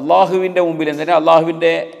അള്ളാഹുവിൻ്റെ മുമ്പിൽ, എന്തിനാ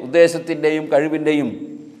അള്ളാഹുവിൻ്റെ ഉദ്ദേശത്തിൻ്റെയും കഴിവിൻ്റെയും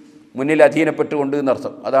മുന്നിൽ അധീനപ്പെട്ടുകൊണ്ട്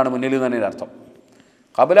എന്നർത്ഥം. അതാണ് മുന്നിൽ തന്നെ അർത്ഥം.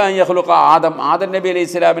 ഖബല അൻ യഖ്ലുഖ ആദം നബി അലൈഹി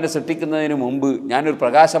സ്വലാമിനെ സൃഷ്ടിക്കുന്നതിന് മുമ്പ് ഞാനൊരു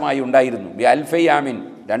പ്രകാശമായി ഉണ്ടായിരുന്നു. ബി അൽഫൈ ആമിൻ,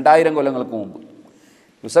 2000 കൊല്ലങ്ങൾക്ക് മുമ്പ്.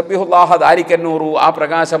 യുസബ്ബിഹുല്ലാഹ ദാലിക നൂറു, ആ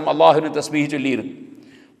പ്രകാശം അള്ളാഹുവിന് തസ്ബീഹ് ചൊല്ലിയിരുന്നു.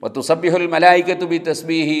 വതുസബ്ബിഹുൽ മലായികത്തു ബി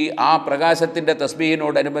തസ്ബീഹി, ആ പ്രകാശത്തിൻ്റെ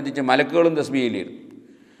തസ്ബീഹിനോടനുബന്ധിച്ച് മലക്കുകളും തസ്ബീഹ് ചൊല്ലിയിരുന്നു.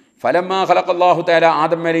 ഫലമ്മ ഖലഖല്ലാഹു തആല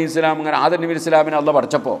ആദം അലൈഹി സ്വലാം, അങ്ങനെ ആദം നബി അലൈഹി സ്വലാമിനെ അള്ളാഹ്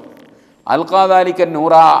പഠിച്ചപ്പോൾ അൽഖാ ദാലിക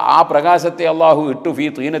നൂറ, ആ പ്രകാശത്തെ അള്ളാഹു ഇട്ടു ഫീ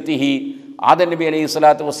തീനത്തിഹി, ആദം നബി അലൈഹി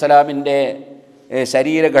സ്വലാത്തു വസ്സലാമിൻ്റെ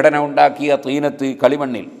ശരീരഘടന ഉണ്ടാക്കിയ തീനത്ത്,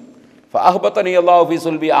 കളിമണ്ണിൽ. ഫഅഹ്ബതനി അല്ലാഹു ഫീ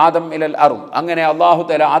സുൽബി ആദം ഇലൽ അർദ്. അങ്ങനെ അല്ലാഹു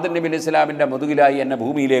തആല ആദം നബി അലൈഹി സ്വലാമിൻ്റെ മുതുകിലായി എന്നെ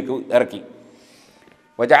ഭൂമിയിലേക്ക് ഇറക്കി.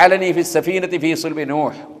 വജഅലനി ഫി സഫീനത്തി ഫീ സുൽബി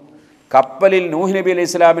നൂഹ്. കപ്പലിൽ നൂഹ് നബി അലൈഹി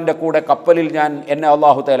സ്വലാമിൻ്റെ കൂടെ കപ്പലിൽ എന്നെ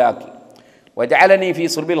അല്ലാഹു തആല ആക്കി. വജഅലനി ഫീ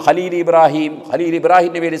സുൽബിൽ ഖലീൽ ഇബ്രാഹിം. ഖലീൽ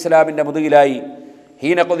ഇബ്രാഹിം നബി അലൈഹി സ്വലാമിൻ്റെ മുതുകിലായി.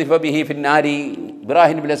 ഹീന ഖുദിഫ ബിഹി ഫിന്നാരി.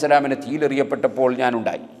 ഇബ്രാഹിം നബി അലൈഹി സ്വലാമിനെ തീയിലെറിയപ്പെട്ടപ്പോൾ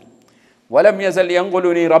ഞാനുണ്ടായി. വലം യസൽ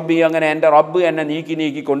യൻഖുലുനി റബ്ബി. അങ്ങനെ എൻ്റെ റബ്ബ് എന്നെ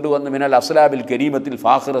നീക്കി കൊണ്ടുവന്ന് മിനൽ അസ്ലാബിൽ കരീമത്തിൽ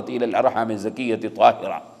ഫാഖിറത്തി ഇലൽ അർഹാമി സക്കിയത്തി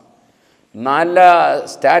ത്വാഹിറ. നല്ല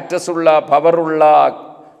സ്റ്റാറ്റസുള്ള പവറുള്ള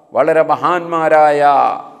വളരെ മഹാന്മാരായ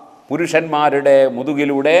പുരുഷന്മാരുടെ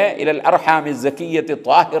മുതുകിലൂടെ ഇലൽ അർഹാമി സക്കിയത്തി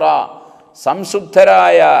ത്വാഹിറ,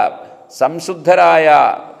 സംശുദ്ധരായ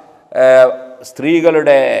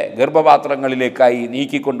സ്ത്രീകളുടെ ഗർഭപാത്രങ്ങളിലേക്കായി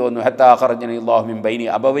നീക്കിക്കൊണ്ടുവന്നു. ഹത്താ ഖറജനി അല്ലാഹു മിൻ ബൈനി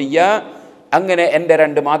അബവയ്യ. അങ്ങനെ എൻ്റെ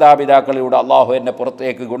രണ്ട് മാതാപിതാക്കളിലൂടെ അള്ളാഹു എന്നെ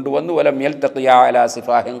പുറത്തേക്ക് കൊണ്ടുവന്നു. വലം യൽതഖിയാ അലാ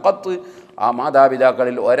സിഫാഹിൻ ഖത്ത്. ആ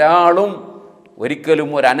മാതാപിതാക്കളിൽ ഒരിക്കലും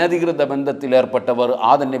ഒരു അനധികൃത ബന്ധത്തിലേർപ്പെട്ടവർ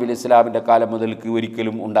ആദം നബി അലൈഹി സ്വലാമിൻ്റെ കാലം മുതൽക്ക്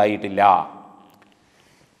ഒരിക്കലും ഉണ്ടായിട്ടില്ല.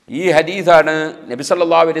 ഈ ഹദീസാണ് നബി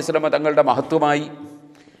സല്ലല്ലാഹു അലൈഹി വസല്ലം തങ്ങളുടെ മഹത്വമായി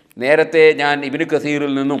നേരത്തെ ഞാൻ ഇബ്നു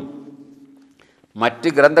കസീറിൽ നിന്നും മറ്റ്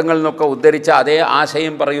ഗ്രന്ഥങ്ങളിൽ നിന്നൊക്കെ ഉദ്ധരിച്ച അതേ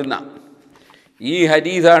ആശയം പറയുന്ന ഈ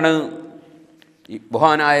ഹദീസാണ്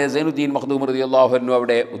ബുഹാനായ സൈനുദ്ദീൻ മഖ്ദൂം റളിയല്ലാഹു അൻഹു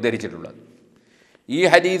അവിടെ ഉദ്ധരിച്ചിട്ടുള്ളത്. ഈ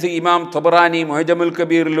ഹദീസ് ഇമാം തബറാനി മുഅ്ജമുൽ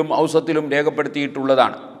കബീറിലും ഔസത്തിലും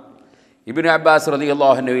രേഖപ്പെടുത്തിയിട്ടുള്ളതാണ്. ഇബ്നു അബ്ബാസ്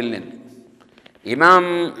റളിയല്ലാഹു അൻഹുവിൽ നിന്ന്. ഇമാം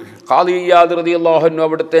ഖാദി ഇയാദ് റളിയല്ലാഹു അൻഹു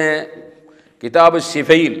അവിടുത്തെ കിതാബ്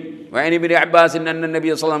ശിഫയിൽ വഅൻ ഇബ്നു അബ്ബാസ് അന്ന നബി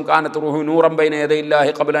സ്വല്ലല്ലാഹു അലൈഹി വസല്ലം കാനത് റൂഹു നൂറൻ ബൈന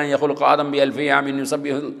യദയില്ലാഹി ഖബ്ല അൻ യഖ്ലുഖ ആദം ബിഅൽഫി ആമിൻ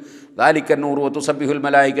യുസബ്ബിഹു ذلك النور وتسبح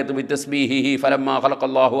الملائكة بتسبيحه فلما خلق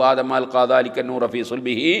الله آدم ألقى ذلك النور في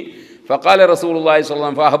صلبه فقال رسول الله صلى الله عليه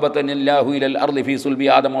وسلم فأهبطني الله إلى الأرض في صلب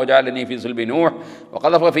آدم وجعلني في صلب نوح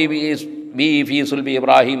وقذف بي في صلب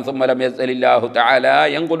إبراهيم ثم لم يزل الله تعالى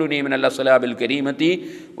ينقلني من الأصلاب الكريمة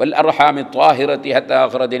والأرحام الطاهرة حتى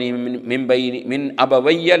أخرجني من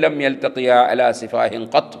أبوي لم يلتقيا على سفاه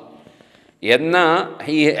قط. എന്ന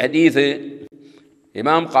ഈ ഹദീസ്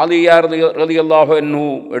ഇമാം ഖാദി ഇയാദ് റളിയല്ലാഹു അൻഹു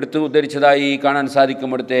എടുത്തു ഉദ്ധരിച്ചതായി കാണാൻ സാധിക്കും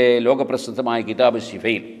ഇവിടുത്തെ ലോകപ്രസിദ്ധമായ കിതാബ്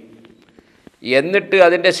ശിഫയിൽ. എന്നിട്ട്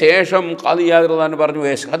അതിൻ്റെ ശേഷം ഖാദി ഇയാദ് റളിയല്ലാഹു അൻഹു പറഞ്ഞു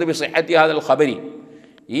യശ്ഹദു ബി സിഹ്ഹത്തി ഹാദൽ ഖബരി.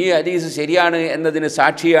 ഈ ഹദീസ് ശരിയാണ് എന്നതിന്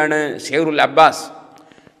സാക്ഷിയാണ് ശൈറുൽ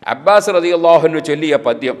അബ്ബാസ് റളിയല്ലാഹു അൻഹു ചൊല്ലിയ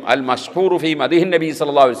പദ്യം അൽ മഷ്ഹൂർ ഫീ മദ്ഹിൻ നബി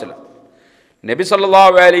സല്ലല്ലാഹു അലൈഹി വസല്ലം. നബി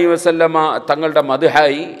സല്ലല്ലാഹു അലൈഹി വസല്ലമ തങ്ങളുടെ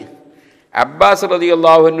മദ്ഹായി അബ്ബാസ്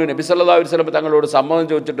റളിയല്ലാഹു അൻഹു നബി സല്ലല്ലാഹു അലൈഹി വസല്ലം തങ്ങളോട് സമ്മതം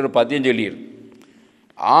ചോദിച്ചിട്ടൊരു പദ്യം ചൊല്ലിയിരുന്നു.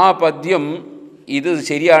 ആ പദ്യം ഇത്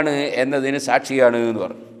ശരിയാണ് എന്നതിന് സാക്ഷിയാണ് എന്ന്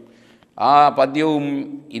പറഞ്ഞു. ആ പദ്യവും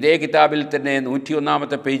ഇതേ കിതാബിൽ തന്നെ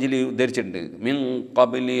 101-ാമത്തെ പേജിൽ ഉദ്ധരിച്ചിട്ടുണ്ട്. മിൻ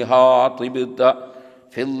ഖബ്ലിഹാ തിബ്ത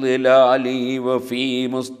ഫിൽലാലി വഫീ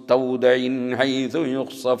മുസ്തൗദഇൻ ഹൈസു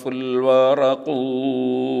യുഖ്സഫുൽ വറഖു.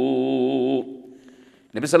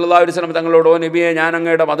 നബി സല്ലല്ലാഹു അലൈഹി വസല്ലം തങ്ങളോടോ നബിയെ ഞാൻ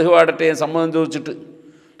അങ്ങയുടെ മദ്ഹ് പാടട്ടെ സമ്മതം ചോദിച്ചിട്ട്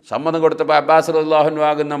സമ്മതം കൊടുത്തപ്പോൾ അബ്ബാസ് റളിയല്ലാഹു അൻഹു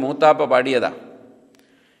ആകുന്ന മൂത്താപ്പ പാടിയതാ.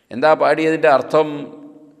 എന്താ പാടിയതിൻ്റെ അർത്ഥം?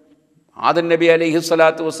 ആദം നബി അലൈഹി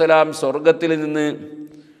സ്വലാത്തു വസ്സലാം സ്വർഗത്തിൽ നിന്ന്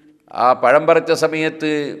ആ പഴം പറിച്ച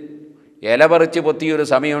സമയത്ത് ഇല പറിച്ച് പൊത്തിയൊരു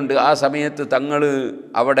സമയമുണ്ട്. ആ സമയത്ത് തങ്ങൾ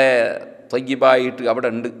അവിടെ തയ്യിബായിട്ട് അവിടെ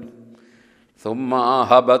ഉണ്ട്. ثم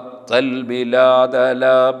هبط البلاد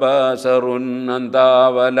لا بشر أنت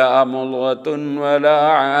ولا مضغة ولا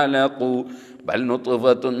علق بل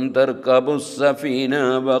نطفة تركب السفينة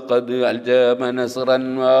وقد ألجم نصرا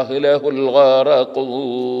واهله الغرق.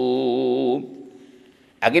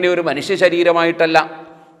 അങ്ങനെ ഒരു മനുഷ്യ ശരീരമായിട്ടല്ല,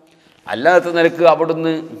 അല്ലാത്ത നിലക്ക്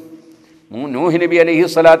അവിടുന്ന് നൂഹ് നബി അലൈഹി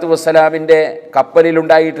സ്വലാത്തു വസ്സലാമിൻ്റെ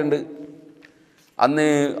കപ്പലിലുണ്ടായിട്ടുണ്ട്. അന്ന്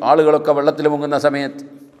ആളുകളൊക്കെ വെള്ളത്തിൽ മുങ്ങുന്ന സമയത്ത്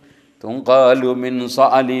തുൻഖാലു മിൻ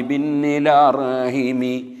സാലിബിൻ ഇലാ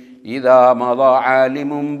റഹീമി ഇദാ മദാ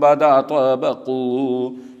ആലിമുൻ ബദാ തബഖു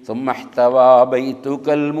ثم احتوى بيتك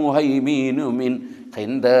المهيمين من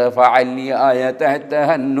خندف عليا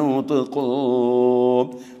تحتها النطق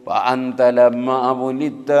وأنت لما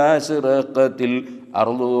ولدت أشرقت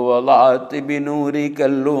الأرض وضعت بنورك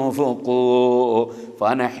الأفق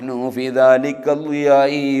فنحن في ذلك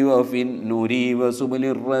الضياء وفي النور وسبل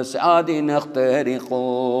الرشاد نخترق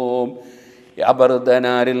يا برد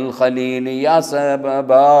نار الخليل يا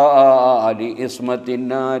سببا لإصمة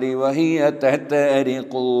النار وهي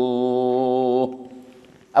تحترق.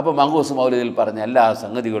 അപ്പോൾ മങ്കൂസ് മൗലിദിൽ പറഞ്ഞ എല്ലാ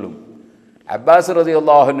സംഗതികളും അബ്ബാസ്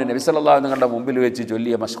റളിയല്ലാഹു അൻഹു നബി സല്ലല്ലാഹു അലൈഹി വസല്ലം മുമ്പിൽ വെച്ച്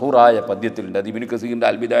ചൊല്ലിയ മഷ്ഹൂറായ പദ്യത്തിലുണ്ട്. അത് ഇബ്നു കസീറിൻ്റെ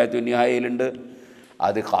അൽ ബിദായത്തു വന്നിഹായയിലുണ്ട്,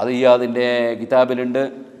 അത് ഖാദി ഇയാദിൻ്റെ കിതാബിലുണ്ട്.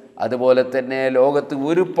 അതുപോലെ തന്നെ ലോകത്ത്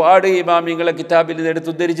ഒരുപാട് ഇമാമിങ്ങളെ കിതാബിൽ ഇത്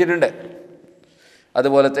എടുത്തുദ്ധരിച്ചിട്ടുണ്ട്.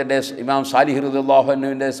 അതുപോലെ തന്നെ ഇമാം സാലിഹ് റളിയല്ലാഹു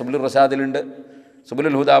അൻഹുവിൻ്റെ സുബുലുർ റഷാദിലുണ്ട്,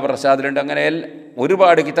 സുബുലുൽ ഹുദാ റഷാദിലുണ്ട്. അങ്ങനെ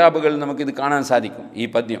ഒരുപാട് കിതാബുകൾ നമുക്കിത് കാണാൻ സാധിക്കും. ഈ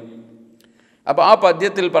പദ്യം അപ്പോൾ ആ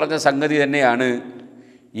പദ്യത്തിൽ പറഞ്ഞ സംഗതി തന്നെയാണ്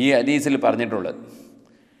ഈ ഹദീസിൽ പറഞ്ഞിട്ടുള്ളത്.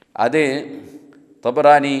 അത്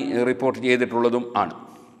തബറാനി റിപ്പോർട്ട് ചെയ്തിട്ടുള്ളതും ആണ്.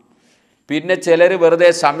 പിന്നെ ചിലർ വെറുതെ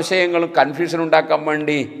സംശയങ്ങളും കൺഫ്യൂഷൻ ഉണ്ടാക്കാൻ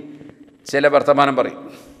വേണ്ടി ചില വർത്തമാനം പറയും.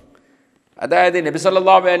 അതായത് നബി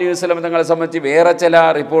സല്ലല്ലാഹു അലൈഹി വസല്ലം തങ്ങളെ സംബന്ധിച്ച് വേറെ ചില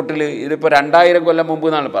റിപ്പോർട്ടിൽ ഇതിപ്പോൾ 2000 കൊല്ലം മുമ്പ്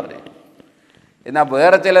എന്നാണ് പറഞ്ഞത്. എന്നാൽ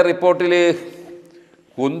വേറെ ചില റിപ്പോർട്ടിൽ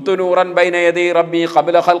കുന്തു നൂറൻ ബൈന യദി റബ്ബി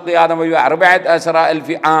ഖബ്ല ഖൽഖി ആദം വ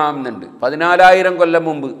 14,000 ആം എന്നുണ്ട്. 14,000 കൊല്ലം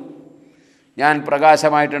മുമ്പ് ഞാൻ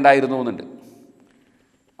പ്രകാശമായിട്ടുണ്ടായിരുന്നു എന്നുണ്ട്.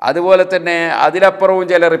 അതുപോലെ തന്നെ അതിലപ്പുറവും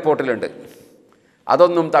ചില റിപ്പോർട്ടിലുണ്ട്.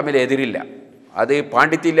 അതൊന്നും തമ്മിൽ എതിരില്ല. അത്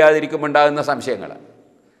പാണ്ഡിത്യമില്ലാതിരിക്കുമ്പോൾ ഉണ്ടാകുന്ന സംശയങ്ങളാണ്.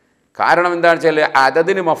 കാരണം എന്താണെന്ന് വെച്ചാൽ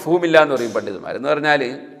അതതിന് മഫ്ഹൂമില്ല എന്ന് പറയും പണ്ഡിതന്മാർ. എന്ന് പറഞ്ഞാൽ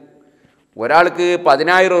ഒരാൾക്ക്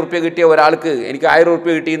 10,000 ഉറുപ്യ കിട്ടിയ ഒരാൾക്ക് എനിക്ക് 1000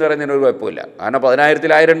 ഉറുപ്യ കിട്ടിയെന്ന് പറയുന്നതിന് ഒരു കുഴപ്പമില്ല. കാരണം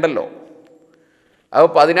 10,000-ൽ 1000 ഉണ്ടല്ലോ. അപ്പോൾ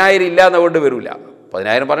 10,000 ഇല്ല എന്നുകൊണ്ട് വരില്ല.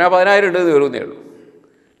 10,000 പറഞ്ഞാൽ 10,000 ഉണ്ടെന്ന് വരുന്നേ ഉള്ളൂ.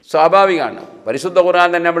 സ്വാഭാവികമാണ്. പരിശുദ്ധ ഖുർആൻ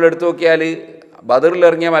തന്നെ നമ്മൾ എടുത്തു നോക്കിയാൽ ബദറിൽ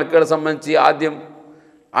ഇറങ്ങിയ മലക്കുകളെ സംബന്ധിച്ച് ആദ്യം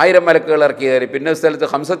 1000 മലക്കുകൾ ഇറക്കിയത്, പിന്നെ സ്ഥലത്ത്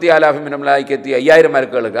 50,000 മിനമലായിക്കെത്തി 5000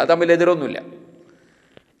 മലക്കുകൾ ഇറക്കി. അത് തമ്മിൽ എതിരൊന്നുമില്ല.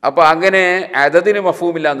 അപ്പോൾ അങ്ങനെ അതതിന്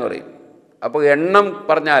മഫ്ഹൂമില്ല എന്ന് പറയും. അപ്പോൾ എണ്ണം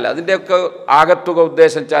പറഞ്ഞാൽ അതിൻ്റെയൊക്കെ ആകത്തുക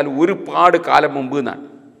ഉദ്ദേശിച്ചാൽ ഒരുപാട് കാലം മുമ്പ് എന്നാണ്.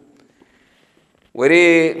 ഒരു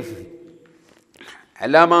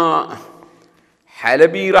അല്ലാമ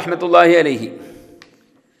ഹലബി റഹ്മത്തുള്ളാഹി അലൈഹി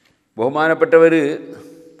ബഹുമാനപ്പെട്ടവർ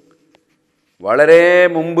വളരെ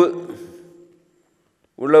മുമ്പ്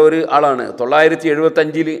ഉള്ള ഒരു ആളാണ്.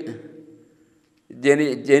 975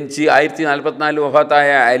 ജനിച്ച് 1044 വഫാത്തായ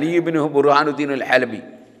അലി ഇബ്നു ബുർഹാനുദ്ദീൻ അൽ ഹലബി.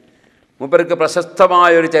 മൂപ്പർക്ക്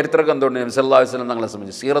പ്രശസ്തമായൊരു ചരിത്രഗ്രന്ഥമുണ്ട് നബി സല്ലല്ലാഹു അലൈഹി വസല്ലം തങ്ങളെ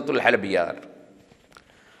സംബന്ധിച്ച്, സീറത്തുൽ ഹലബിയ.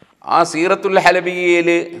 ആ സീറത്തുൽ ഹലബിയയിൽ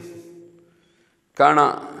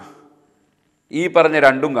കാണാം ഈ പറഞ്ഞ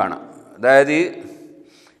രണ്ടും കാണാം. അതായത്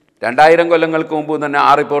 2000 കൊല്ലങ്ങൾക്ക് മുമ്പ് എന്ന് പറഞ്ഞാൽ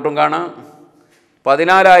ആ റിപ്പോർട്ടും കാണാം,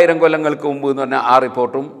 14,000 കൊല്ലങ്ങൾക്ക് മുമ്പ് എന്ന് പറഞ്ഞാൽ ആ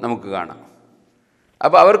റിപ്പോർട്ടും നമുക്ക് കാണാം.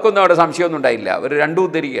 അപ്പോൾ അവർക്കൊന്നും അവിടെ സംശയമൊന്നും ഉണ്ടായില്ല. അവർ രണ്ടും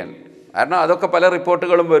ഉദ്ധരിക്കുകയാണ്. കാരണം അതൊക്കെ പല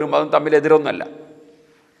റിപ്പോർട്ടുകളും വരും, അതും തമ്മിൽ എതിരൊന്നല്ല.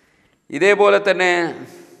 ഇതേപോലെ തന്നെ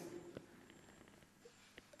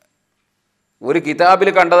ഒരു കിതാബിൽ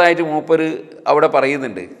കണ്ടതായിട്ട് മൂപ്പർ അവിടെ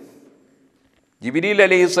പറയുന്നുണ്ട്. ജിബ്രീൽ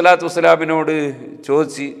അലൈഹി സ്വലാത്തു വസ്സലാമിനോട്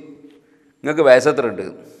ചോദിച്ച് നിങ്ങൾക്ക് വയസ്സെത്രയുണ്ട്?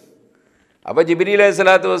 അപ്പോൾ ജിബ്രീൽ അലൈഹി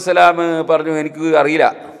സ്വലാത്തു വസ്സലാം പറഞ്ഞു എനിക്ക് അറിയില്ല,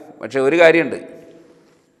 പക്ഷേ ഒരു കാര്യമുണ്ട്,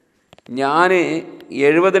 ഞാൻ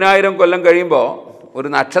 70,000 കൊല്ലം കഴിയുമ്പോൾ ഒരു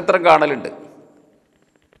നക്ഷത്രം കാണലുണ്ട്.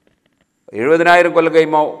 70,000 കൊല്ലം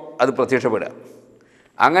കഴിയുമ്പോൾ അത് പ്രത്യക്ഷപ്പെടുക.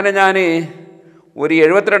 അങ്ങനെ ഞാൻ ഒരു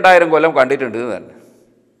 72,000 കൊല്ലം കണ്ടിട്ടുണ്ട് എന്ന് പറഞ്ഞു.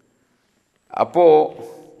 അപ്പോൾ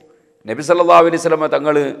നബി സല്ലല്ലാഹു അലൈഹി വസല്ലം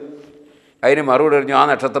തങ്ങൾ അതിന് മറുപടി പറഞ്ഞു ആ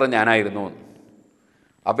നക്ഷത്രം ഞാനായിരുന്നു.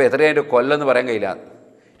 അപ്പോൾ എത്രയും അതിൻ്റെ കൊല്ലെന്ന് പറയാൻ കഴിയില്ല.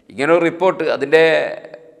 ഇങ്ങനൊരു റിപ്പോർട്ട് അതിൻ്റെ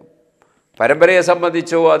പരമ്പരയെ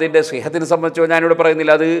സംബന്ധിച്ചോ അതിൻ്റെ സിഹത്തിനെ സംബന്ധിച്ചോ ഞാനിവിടെ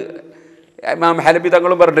പറയുന്നില്ല. അത് ഇമാം ഹലബി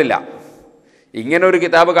തങ്ങളും പറഞ്ഞിട്ടില്ല. ഇങ്ങനെ ഒരു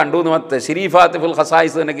കിതാബ് കണ്ടു എന്ന് മാത്രം, തശ്രീഫാത്ത് ഫിൽ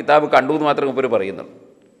ഖസായിസ് എന്ന കിതാബ് കണ്ടു എന്ന് മാത്രമേ ഇവർ പറയുന്നുള്ളൂ.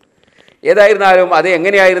 ഏതായിരുന്നാലും അത്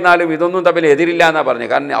എങ്ങനെയായിരുന്നാലും ഇതൊന്നും തമ്മിൽ എതിരില്ല എന്നാണ് പറഞ്ഞത്.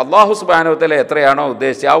 കാരണം അള്ളാഹു സുബ്ഹാനഹു വ തആല എത്രയാണോ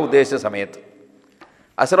ഉദ്ദേശിച്ചത് ആ ഉദ്ദേശിച്ച സമയത്ത്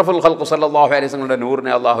അഷ്റഫുൽ ഖൽഖ് സല്ലല്ലാഹു അലൈഹി വസല്ലമയുടെ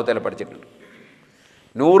നൂറിനെ അള്ളാഹു തആല പഠിച്ചിട്ടുണ്ട്.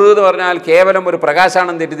 നൂറ് എന്ന് പറഞ്ഞാൽ കേവലം ഒരു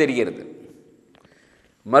പ്രകാശമാണെന്ന് തെറ്റിദ്ധരിക്കരുത്.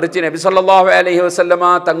 മറിച്ച് നബി സല്ലല്ലാഹു അലൈഹി വസല്ലമ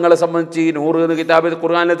തങ്ങളെ സംബന്ധിച്ച് നൂറ് എന്ന് കിതാബിൽ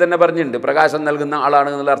ഖുർആനിൽ തന്നെ പറഞ്ഞിട്ടുണ്ട്. പ്രകാശം നൽകുന്ന ആളാണ്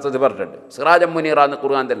എന്നുള്ള അർത്ഥത്തിൽ പറഞ്ഞിട്ടുണ്ട്. സിറാജൻ മുനീറ എന്ന്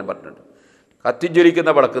ഖുർആൻ തന്നെ പറഞ്ഞിട്ടുണ്ട്. കത്തിജ്വലിക്കുന്ന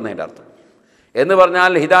വിളക്കുന്നതിൻ്റെ അർത്ഥം എന്ന്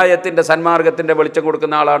പറഞ്ഞാൽ ഹിദായത്തിൻ്റെ സന്മാർഗത്തിൻ്റെ വെളിച്ചം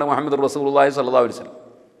കൊടുക്കുന്ന ആളാണ് മുഹമ്മദ് റസൂലുള്ളാഹി സ്വല്ലല്ലാഹു അലൈഹി വസല്ലം.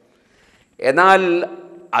 എന്നാൽ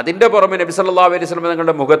അതിൻ്റെ പുറമെ നബി സല്ലല്ലാഹു അലൈഹി വസല്ലം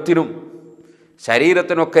തങ്ങളുടെ മുഖത്തിനും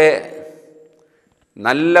ശരീരത്തിനൊക്കെ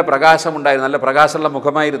നല്ല പ്രകാശമുണ്ടായിരുന്നു. നല്ല പ്രകാശമുള്ള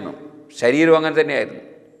മുഖമായിരുന്നു. ശരീരം അങ്ങനെ തന്നെയായിരുന്നു.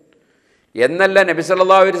 എന്നല്ല നബി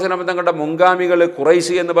സല്ലല്ലാഹു അലൈഹി വസല്ലം തങ്ങളുടെ മുൻഗാമികൾ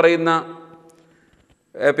ഖുറൈശ് എന്ന് പറയുന്ന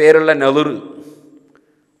പേരുള്ള നളിർ,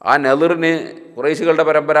 ആ നളിറിന് ഖുറൈശികളുടെ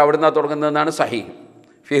പരമ്പര അവിടുന്ന് തുടങ്ങുന്നതെന്നാണ് സഹീഹ്.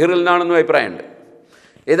 ഫിഹ്റിൽ നിന്നാണെന്നും അഭിപ്രായമുണ്ട്.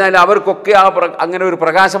 എന്നാൽ അവർക്കൊക്കെ അങ്ങനെ ഒരു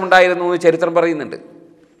പ്രകാശമുണ്ടായിരുന്നു എന്ന് ചരിത്രം പറയുന്നുണ്ട്.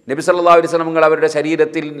 നബി സല്ലല്ലാഹു അലൈഹി വസല്ലം തങ്ങൾ അവരുടെ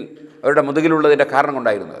ശരീരത്തിൽ അവരുടെ മുതുകിലുള്ളതിൻ്റെ കാരണം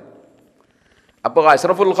കൊണ്ടായിരുന്നത്. അപ്പോൾ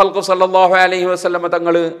അഷ്റഫുൽ ഖൽഖ് സല്ലല്ലാഹു അലൈഹി വസല്ലം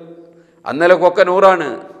തങ്ങൾ അന്നലക്കൊക്കെ നൂറാണ്,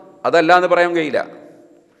 അതല്ല എന്ന് പറയാൻ കഴിയില്ല.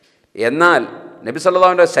 എന്നാൽ നബി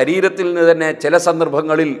സല്ലല്ലാഹുവിൻ്റെ ശരീരത്തിൽ നിന്ന് തന്നെ ചില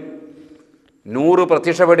സന്ദർഭങ്ങളിൽ നൂറ്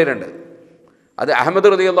പ്രത്യക്ഷപ്പെട്ടിട്ടുണ്ട്. അത് അഹ്മദ്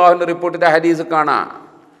റളിയല്ലാഹുവിൻ്റെ റിപ്പോർട്ടിൻ്റെ ഹദീസ് കാണാം.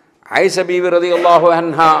 ആയിഷ ബീവി റളിയല്ലാഹു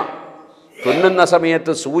അൻഹ തുന്നുന്ന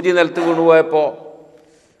സമയത്ത് സൂചി നിലത്ത് വീണുപോയപ്പോൾ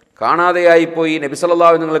കാണാതെയായിപ്പോയി. നബി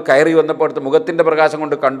സല്ലല്ലാഹു നിങ്ങൾ കയറി വന്നപ്പോൾ അടുത്ത് മുഖത്തിൻ്റെ പ്രകാശം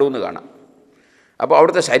കൊണ്ട് കണ്ടു എന്ന് കാണാം. അപ്പോൾ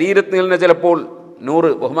അവിടുത്തെ ശരീരത്തിൽ നിന്ന് ചിലപ്പോൾ നൂറ്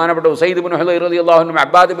ബഹുമാനപ്പെട്ട ഉസൈദ് ഇബ്നു ഹുദൈർ റളിയല്ലാഹു അൻഹു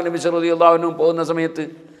അബ്ബാദ് ഇബ്നു ബിശ്ർ റളിയല്ലാഹു അൻഹു പോകുന്ന സമയത്ത്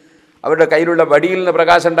അവരുടെ കയ്യിലുള്ള വടിയിൽ നിന്ന്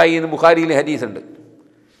പ്രകാശം ഉണ്ടായി എന്ന് ബുഖാരിയിൽ ഹദീസുണ്ട്.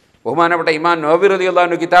 ബഹുമാനപ്പെട്ട ഇമാം നവവി റളിയല്ലാഹു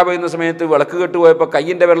അൻഹു കിതാബ് എഴുതുന്ന സമയത്ത് വിളക്ക് കെട്ടുപോയപ്പോൾ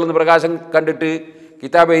കയ്യിൻ്റെ വിരലിൽ നിന്ന് പ്രകാശം കണ്ടിട്ട്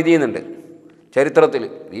കിതാബ് എഴുതിയുന്നുണ്ട്. ചരിത്രത്തിൽ.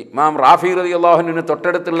 ഇമാം റാഫി റളിയല്ലാഹു അൻഹുവിന്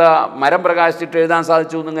തൊട്ടടുത്തുള്ള മരം പ്രകാശിച്ചിട്ട് എഴുതാൻ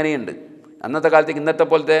സാധിച്ചു എന്നിങ്ങനെയുണ്ട്. അന്നത്തെ കാലത്തേക്ക് ഇന്നത്തെ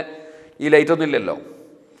പോലത്തെ ഈ ലൈറ്റൊന്നും ഇല്ലല്ലോ.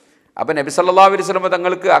 അപ്പം നബി സല്ലല്ലാഹു അലൈഹി വസല്ലം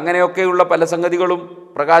തങ്ങൾക്ക് അങ്ങനെയൊക്കെയുള്ള പല സംഗതികളും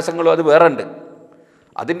പ്രകാശങ്ങളും അത് വേറെ ഉണ്ട്.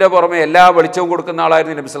 അതിൻ്റെ പുറമെ എല്ലാ വെളിച്ചവും കൊടുക്കുന്ന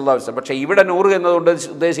ആളായിരുന്നു നബി സല്ലല്ലാഹു അലൈഹി വസല്ലം. പക്ഷേ ഇവിടെ നൂറ് എന്നതുകൊണ്ട്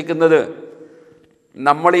ഉദ്ദേശിക്കുന്നത്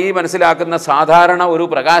നമ്മൾ ഈ മനസ്സിലാക്കുന്ന സാധാരണ ഒരു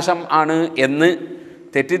പ്രകാശം ആണ് എന്ന്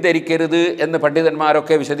തെറ്റിദ്ധരിക്കരുത് എന്ന്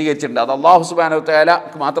പണ്ഡിതന്മാരൊക്കെ വിശദീകരിച്ചിട്ടുണ്ട്. അത് അല്ലാഹു സുബ്ഹാനഹു വ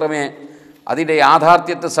തആലക്ക് മാത്രമേ അതിൻ്റെ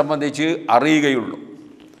യാഥാർത്ഥ്യത്തെ സംബന്ധിച്ച് അറിയുകയുള്ളൂ.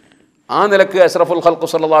 ആ നിലക്ക് അഷ്റഫുൽ ഖൽഖ്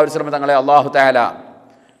സല്ലല്ലാഹു അലൈഹി വസല്ലം തങ്ങളെ അല്ലാഹു തആല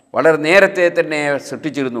വളരെ നേരത്തെ തന്നെ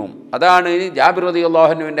സൃഷ്ടിച്ചിരുന്നു. അതാണ് ജാബിർ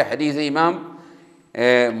റളിയല്ലാഹു അൻഹുവിൻ്റെ ഹദീസ് ഇമാം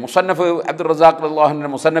മുസന്നഫ് അബ്ദുർ റസാഖ് റളിയല്ലാഹു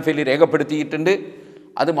അൻഹു മുസന്നഫിൽ രേഖപ്പെടുത്തിയിട്ടുണ്ട്.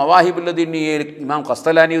 അത് മവാഹിബുല്ലദീനിയയിൽ ഇമാം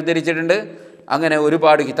ഖസ്തലാനി ഉദ്ധരിച്ചിട്ടുണ്ട്. അങ്ങനെ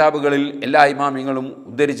ഒരുപാട് കിതാബുകളിൽ എല്ലാ ഇമാമിങ്ങളും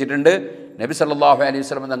ഉദ്ധരിച്ചിട്ടുണ്ട്. നബി സല്ലല്ലാഹു അലൈഹി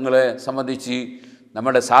വസല്ലം തങ്ങളെ സംബന്ധിച്ച്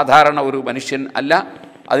നമ്മുടെ സാധാരണ ഒരു മനുഷ്യൻ അല്ല.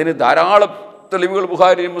 അതിന് ധാരാളം തെളിവുകൾ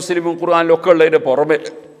ബുഖാരിയും മുസ്ലിമും ഖുർആനിലും ഒക്കെ ഉള്ളതിൻ്റെ പുറമെ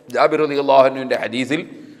ജാബിർ റളിയല്ലാഹു അൻഹുവിൻ്റെ ഹദീസിൽ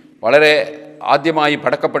വളരെ ആദ്യമായി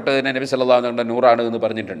പടക്കപ്പെട്ടതിന് നബി സല്ലല്ലാഹു അലൈഹി വസല്ലം നൂറാണ് എന്ന്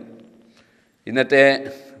പറഞ്ഞിട്ടുണ്ട്. ഇന്നത്തെ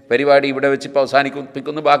പരിപാടി ഇവിടെ വെച്ച് ഇപ്പോൾ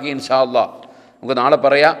അവസാനിപ്പിക്കുന്നു. ബാക്കി ഇൻഷാ അല്ലാഹ് നമുക്ക് നാളെ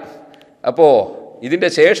പറയാം. അപ്പോൾ ഇതിൻ്റെ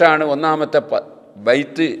ശേഷമാണ് ഒന്നാമത്തെ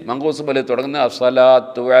ബൈത്ത് മങ്കൂസ് പോലെ തുടങ്ങുന്ന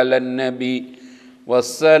അസ്സലാത്തു അലൻ നബി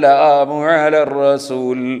വസ്സലാമു അലർ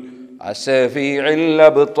റസൂൽ അശഫീഇൽ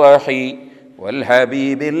അബ്തഹി വൽ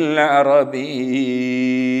ഹബീബിൽ അറബി.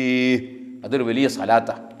 അതൊരു വലിയ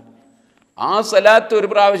സലാത്താണ്. ആ സലാത്ത് ഒരു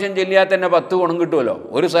പ്രാവശ്യം ചൊല്ലിയാൽ തന്നെ 10 ഗുണം കിട്ടുമല്ലോ.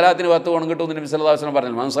 ഒരു സലാത്തിന് 10 ഗുണം കിട്ടുമെന്ന് നബി സല്ലല്ലാഹു അലൈഹി വസല്ലം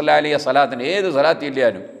പറഞ്ഞു. മൻ സല്ല അലൈഹി സലാത്തിന് ഏത് സലാത്ത്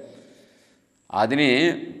ചൊല്ലിയാലും അതിന്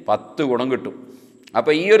 10 ഗുണം കിട്ടും.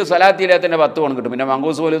 അപ്പോൾ ഈ ഒരു സലാത്തിലെ തന്നെ 10 ഗുണം കിട്ടും. പിന്നെ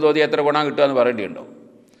മങ്കൂസ് പോലെ തോതി എത്ര ഗുണം കിട്ടുക എന്ന് പറയേണ്ടിയുണ്ടോ?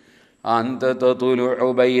 അന്ത തതുലു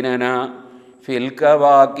ബൈനനാ ഫിൽ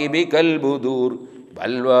കവാകിബി കൽ ബുദൂർ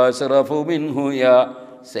ബൽ വസ്റഫു മിൻഹു യാ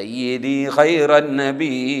സയ്യിദി ഖൈറൻ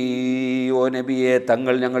നബി. ഓ നബിയെ,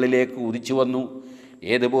 തങ്ങൾ ഞങ്ങളിലേക്ക് ഉദിച്ചു വന്നു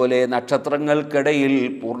ഏതുപോലെ നക്ഷത്രങ്ങൾക്കിടയിൽ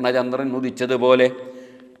പൂർണ്ണചന്ദ്രൻ ഉദിച്ചതുപോലെ.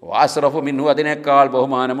 വാസ്റഫു മിൻഹു, അതിനേക്കാൾ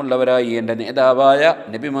ബഹുമാനമുള്ളവരായി എൻ്റെ നേതാവായ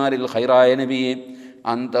നബിമാരിൽ ഖൈറായ നബിയെ.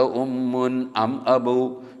 അന്ത ഉമ്മുൻ അം അബു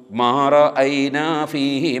മാ റഅയ്നാ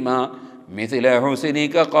ഫീഹിമാ മിസ്ല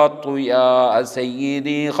ഹുസ്നിക ഖത്തു യാ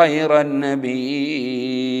സയ്യിദി ഖൈറൻ നബി.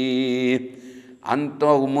 അന്ത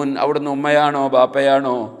ഉമ്മുൻ, അവിടുന്ന് ഉമ്മയാണോ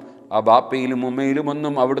ബാപ്പയാണോ? ആ ബാപ്പയിലും ഉമ്മയിലും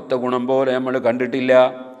ഒന്നും അവിടുത്തെ ഗുണം പോലെ നമ്മൾ കണ്ടിട്ടില്ല.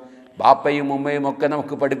 ബാപ്പയും ഉമ്മയും ഒക്കെ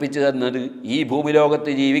നമുക്ക് പഠിപ്പിച്ചു തന്നത് ഈ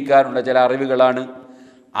ഭൂമിലോകത്ത് ജീവിക്കാനുള്ള ചില അറിവുകളാണ്,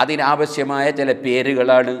 അതിനാവശ്യമായ ചില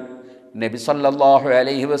പേരുകളാണ്. നബി സല്ലല്ലാഹു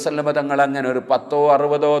അലൈഹി വസല്ലം തങ്ങൾ അങ്ങനെ ഒരു 10,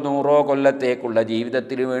 60, 100 കൊല്ലത്തേക്കുള്ള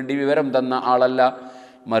ജീവിതത്തിന് വേണ്ടി വിവരം തന്ന ആളല്ല.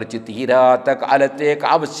 മറിച്ച് തീരാത്ത കാലത്തേക്ക്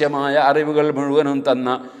ആവശ്യമായ അറിവുകൾ മുഴുവനും തന്ന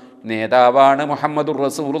നേതാവാണ് മുഹമ്മദുർ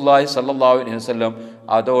റസൂലുള്ളാഹി സ്വല്ലല്ലാഹു അലൈഹി വസല്ലം.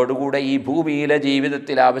 അതോടുകൂടെ ഈ ഭൂമിയിലെ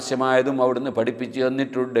ജീവിതത്തിൽ ആവശ്യമായതും അവിടുന്ന് പഠിപ്പിച്ചു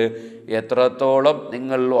തന്നിട്ടുണ്ട്. എത്രത്തോളം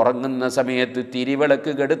നിങ്ങൾ ഉറങ്ങുന്ന സമയത്ത്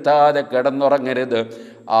തിരിവിളക്ക് കെടുത്താതെ കിടന്നുറങ്ങരുത്.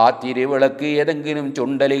 ആ തിരിവിളക്ക് ഏതെങ്കിലും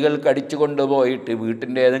ചുണ്ടലികൾ കടിച്ചു കൊണ്ടുപോയിട്ട്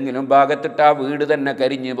വീട്ടിൻ്റെ ഏതെങ്കിലും ഭാഗത്തിട്ട് ആ വീട് തന്നെ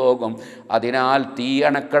കരിഞ്ഞു പോകും. അതിനാൽ തീ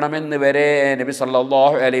അണക്കണമെന്ന് വരെ നബി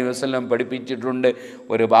സല്ലല്ലാഹു അലൈഹി വസല്ലം പഠിപ്പിച്ചിട്ടുണ്ട്.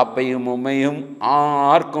 ഒരു ബാപ്പയും ഉമ്മയും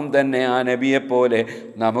ആർക്കും തന്നെ ആ നബിയെപ്പോലെ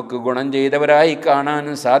നമുക്ക് ഗുണം ചെയ്തവരായി കാണാൻ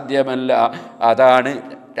സാധ്യമല്ല. അതാണ്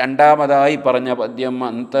രണ്ടാമതായി പറഞ്ഞ പദ്യം.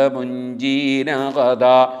 അന്ത മുൻജീന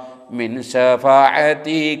ഖദാ മിൻ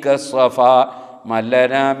ശഫാഅതിക സഫാ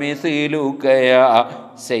മല്ലന മിസ്ലുക യാ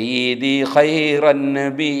സയ്യിദി ഖൈറൻ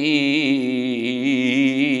നബി.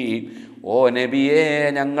 ഓ നബിയെ,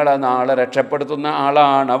 ഞങ്ങളെ നാളെ രക്ഷപ്പെടുത്തുന്ന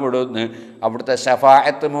ആളാണ് അവിടുന്ന്. അവിടുത്തെ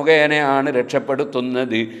ശഫാഅത്ത് മുഖേനയാണ്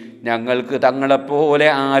രക്ഷപ്പെടുത്തുന്നത്. ഞങ്ങൾക്ക് തങ്ങളെപ്പോലെ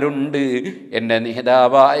ആരുണ്ട്? എൻ്റെ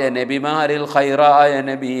നേതാവായ നബിമാരിൽ ഖൈറായ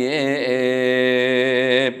നബിയേ.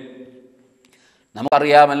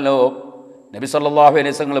 നമുക്കറിയാമല്ലോ, നബി സല്ലല്ലാഹു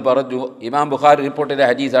അലൈഹി വസല്ലം പറഞ്ഞു, ഇമാം ബുഖാരി റിപ്പോർട്ട് ചെയ്ത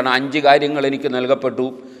ഹദീസാണ്, 5 കാര്യങ്ങൾ എനിക്ക് നൽകപ്പെട്ടു.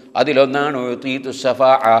 അതിലൊന്നാണ് ഉതീതു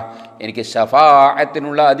ശഫാഅ, എനിക്ക്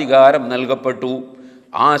ശഫാഅത്തിനുള്ള അധികാരം നൽകപ്പെട്ടു.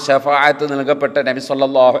 ആ ശഫാഅത്ത് നൽകപ്പെട്ട നബി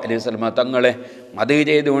സല്ലല്ലാഹു അലൈഹി വസല്ലം തങ്ങളെ മദീ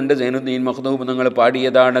ചെയ്തുകൊണ്ട് സൈനുദ്ദീൻ മഖ്ദൂം നിങ്ങൾ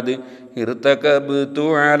പാടിയതാണത്. ഇർതകബ്തു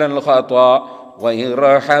അലൽ ഖതാ ഗൈറ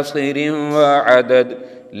ഹസ്രിൻ വഅദദ്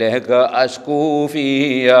ലക അഷ്കൂ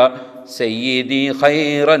ഫിയാ സയ്യിദി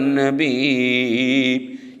ഖൈറൻ നബി.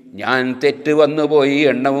 ഞാൻ തെറ്റ് വന്നുപോയി,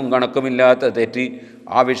 എണ്ണവും കണക്കുമില്ലാത്ത തെറ്റ്.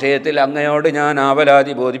 ആ വിഷയത്തിൽ അങ്ങയോട് ഞാൻ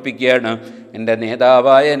ആവലാതി ബോധിപ്പിക്കുകയാണ്. എൻ്റെ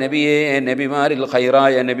നേതാവായ നബിയെ, നബിമാരിൽ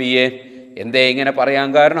ഖൈറായ നബിയെ. എന്തേ ഇങ്ങനെ പറയാൻ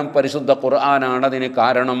കാരണം? പരിശുദ്ധ ഖുർആനാണ് അതിന്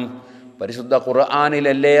കാരണം. പരിശുദ്ധ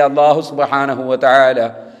ഖുർആനിലല്ലേ അല്ലാഹു സുബ്ഹാനഹു വ തആല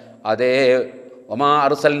അതേ വമാ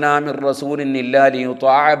അർസൽനാ മിർ റസൂലിൻ ഇല്ലാ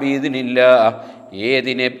ലിയുത്വഅ ബിഇദ്നില്ലാഹ്,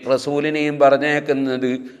 ഏതിനെ റസൂലിനെയും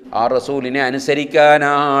പറഞ്ഞേക്കുന്നത് ആ റസൂലിനെ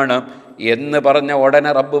അനുസരിക്കാനാണ്. എന്ന് പറഞ്ഞ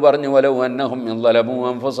ഉടനെ റബ്ബ് പറഞ്ഞു വലൗ അന്നഹും ളലമൂ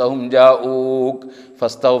അൻഫുസഹും ജാഊക്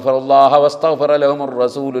ഫസ്തഗ്ഫിറുല്ലാഹ വസ്തഗ്ഫറ ലഹുർ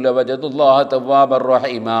റസൂലു ലവജദുല്ലാഹ തവ്വാബർ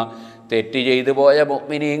റഹീമ. തെറ്റ് ചെയ്തു പോയ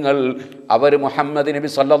മുഅ്മിനീങ്ങൾ അവർ മുഹമ്മദ് നബി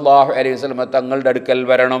സല്ലല്ലാഹു അലൈഹി വസല്ലം തങ്ങളുടെ അടുക്കൽ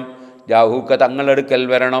വരണം. ജാഊക തങ്ങളുടെ അടുക്കൽ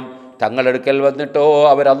വരണം. തങ്ങളുടെ അടുക്കൽ വന്നിട്ടോ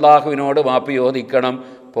അവർ അള്ളാഹുവിനോട് മാപ്പ് ചോദിക്കണം.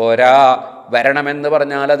 പോരാ, വരണമെന്ന്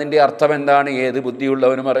പറഞ്ഞാൽ അതിൻ്റെ അർത്ഥം എന്താണ്? ഏത്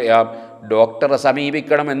ബുദ്ധിയുള്ളവനും അറിയാം. ഡോക്ടറെ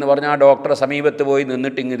സമീപിക്കണം എന്ന് പറഞ്ഞാൽ ഡോക്ടറെ സമീപത്ത് പോയി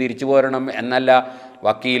നിന്നിട്ട് ഇങ്ങ് തിരിച്ചു പോരണം എന്നല്ല.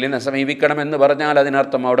 വക്കീലിനെ സമീപിക്കണമെന്ന് പറഞ്ഞാൽ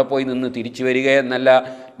അതിനർത്ഥം അവിടെ പോയി നിന്ന് തിരിച്ചു വരിക എന്നല്ല,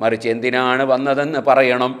 മറിച്ച് എന്തിനാണ് വന്നതെന്ന്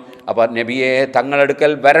പറയണം. അപ്പോൾ നബിയെ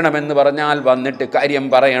തങ്ങളെടുക്കൽ വരണമെന്ന് പറഞ്ഞാൽ വന്നിട്ട് കാര്യം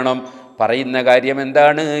പറയണം. പറയുന്ന കാര്യം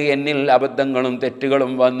എന്താണ്? എന്നിൽ അബദ്ധങ്ങളും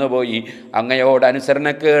തെറ്റുകളും വന്നുപോയി, അങ്ങയോട്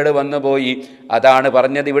അനുസരണക്കേട് വന്നുപോയി. അതാണ്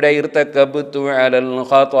പറഞ്ഞത് ഇവിടെ ഇർതകബ്തു അലൽ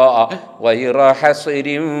ഖതാ ഗൈറ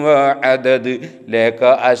ഹസ്രിൻ വഅദദ് ലക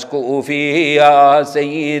അശ്കു ഫിയാ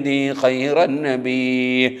സയ്യിദി ഖൈറൻ നബി.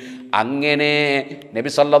 അങ്ങനെ നബി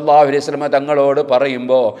സല്ലല്ലാഹു അലൈഹി വസല്ലം തങ്ങളോട്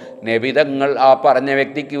പറയുമ്പോൾ നബി തങ്ങൾ ആ പറഞ്ഞ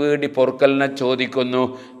വ്യക്തിക്ക് വേണ്ടി പൊറുക്കലിനെ ചോദിക്കുന്നു.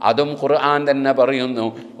 അതും ഖുർആൻ തന്നെ പറയുന്നു.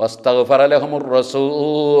 വസ്തഗ്ഫറ ലഹുർ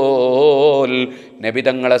റസൂൽ. നബി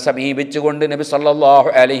തങ്ങളെ സമീപിച്ചുകൊണ്ട് നബി സല്ലല്ലാഹു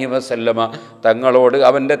അലൈഹി വസല്ലമ തങ്ങളോട്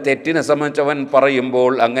അവൻ്റെ തെറ്റിനെ സംബന്ധിച്ചവൻ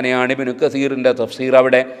പറയുമ്പോൾ, അങ്ങനെയാണ് ഇബ്നു കസീറിൻ്റെ തഫ്സീർ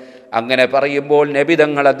അവിടെ. അങ്ങനെ പറയുമ്പോൾ നബി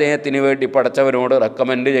തങ്ങൾ അദ്ദേഹത്തിന് വേണ്ടി പടച്ചവനോട്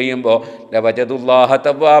റെക്കമെൻഡ് ചെയ്യുമ്പോൾ ലവജദുല്ലാഹ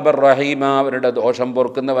തവ്വാബർ റഹീമ, അവരുടെ ദോഷം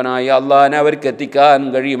പൊറുക്കുന്നവനായ അള്ളാഹിനെ അവർക്ക് എത്തിക്കാൻ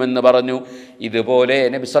കഴിയുമെന്ന് പറഞ്ഞു. ഇതുപോലെ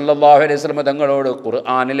നബി സല്ലല്ലാഹു അലൈഹി വസല്ലം തങ്ങളോട്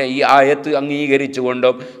ഖുർആനിലെ ഈ ആയത്ത്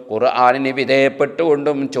അംഗീകരിച്ചുകൊണ്ടും ഖുർആനിന്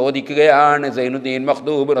വിധേയപ്പെട്ടുകൊണ്ടും ചോദിക്കുകയാണ് സൈനുദ്ദീൻ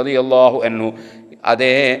മഖ്ദൂബ് റളിയല്ലാഹു അൻഹു.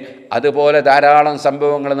 അതെ, അതുപോലെ ധാരാളം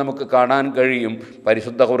സംഭവങ്ങൾ നമുക്ക് കാണാൻ കഴിയും.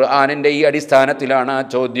 പരിശുദ്ധ ഖുർആനിൻ്റെ ഈ അടിസ്ഥാനത്തിലാണ് ആ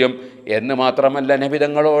ചോദ്യം. എന്ന് മാത്രമല്ല,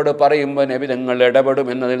 നബിതങ്ങളോട് പറയുമ്പോൾ നബിതങ്ങൾ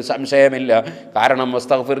ഇടപെടുമെന്നതിൽ സംശയമില്ല. കാരണം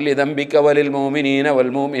വസ്തഗ്ഫിർ ലിദംബിക വലിൽ മുഅ്മിനീന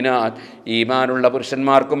വൽ മുഅ്മിനാത്ത്, ഈമാനുള്ള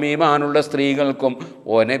പുരുഷന്മാർക്കും ഈമാനുള്ള സ്ത്രീകൾക്കും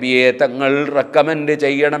ഓ നബിയെ തങ്ങൾ റെക്കമെൻഡ്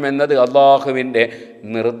ചെയ്യണമെന്നത് അള്ളാഹുവിൻ്റെ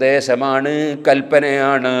നിർദ്ദേശമാണ്,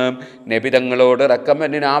 കൽപ്പനയാണ്. നബിതങ്ങളോട്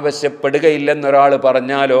റെക്കമെൻഡിന് ആവശ്യപ്പെടുകയില്ലെന്നൊരാൾ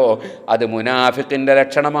പറഞ്ഞാലോ അത് മുനാഫിഖിൻ്റെ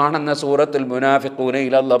ലക്ഷണമാണെന്ന സൂറത്തുൽ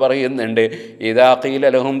മുനാഫിഖൂനയിൽ അല്ലാഹ് പറയുന്നുണ്ട്. ഇദാ ഖീല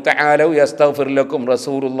ലഹും തആലൗ യസ്തഗ്ഫിർ ലക്കും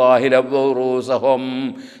റസൂലുള്ളാഹി ലവ്വറൂസഹും.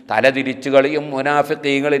 തലതിരിച്ചു കളിയും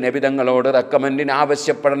മുനാഫിഖീങ്ങൾ നബിതങ്ങളോട് റെക്കമെൻഡിന്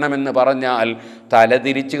ആവശ്യപ്പെടണമെന്ന് പറഞ്ഞാൽ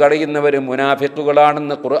തലതിരിച്ചു കളയുന്നവർ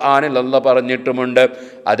മുനാഫിഖുകളാണെന്ന് ഖുർആനിൽ അല്ലാഹ് പറഞ്ഞിട്ടുമുണ്ട്.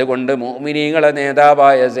 അതുകൊണ്ട് മുഅ്മിനീങ്ങളെ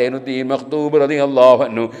നേതാവായ സൈനുദ്ദീൻ മഖ്ദൂബ് റളിയല്ലാഹു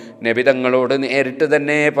അൻഹു നബിതങ്ങളോട് നേരിട്ട്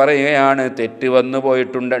തന്നെ പറയുകയാണ്, തെറ്റ് വന്നു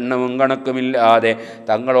പോയിട്ടുണ്ട് എണ്ണവും കണക്കുമില്ലാതെ,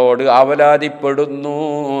 തങ്ങളോട് ആവലാതിപ്പെടുന്നു,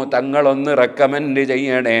 തങ്ങളൊന്ന് റെക്കമെൻഡ്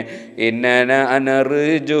ചെയ്യണേ. ഇന്നന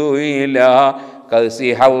അനർജു ഇലാ കൗസി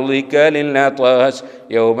ഹൗളിക ലിൽഅത്വാശ്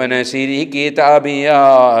യൗമ നശരി കിതാബിയാ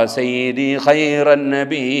സയ്യിദി ഖൈറൻ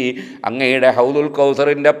നബി. അങ്ങയുടെ ഹൗദുൽ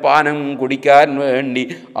കൗസറിൻ്റെ പാനം കുടിക്കാൻ വേണ്ടി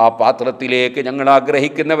ആ പാത്രത്തിലേക്ക് ഞങ്ങൾ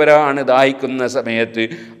ആഗ്രഹിക്കുന്നവരാണ്. ദാഹിക്കുന്ന സമയത്ത്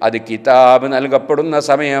അത് കിതാബ് നൽകപ്പെടുന്ന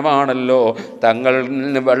സമയമാണല്ലോ, തങ്ങളിൽ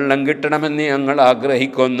നിന്ന് വെള്ളം കിട്ടണമെന്ന് ഞങ്ങൾ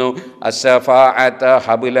ആഗ്രഹിക്കുന്നു. അസ്സഫാഅത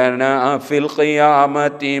ഹബ്ലനാ ഫിൽ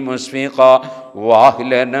ഖിയാമത്തി മുസ്ഫിഖ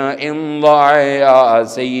വാഹ്ലന ഇംദായ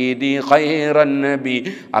സയ്യിദി ഖൈറൻ നബി.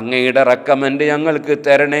 അങ്ങയുടെ റെക്കമെൻഡ് ഞങ്ങൾക്ക്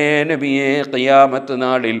തരണേ നബിയെ ഖിയാമത്ത്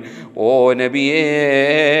നാളിൽ. ഓ നബിയേ,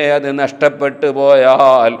 അത് നഷ്ടപ്പെട്ടു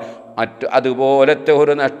പോയാൽ അതുപോലത്തെ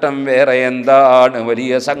ഒരു നഷ്ടം വേറെ എന്താണ്?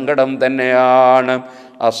 വലിയ സങ്കടം തന്നെയാണ്.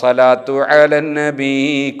 അസ്സലാത്തു അലൻ നബി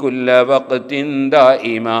കുല്ല വഖ്തിൻ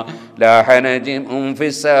ദായിമ ലാഹ നജ്മുൻ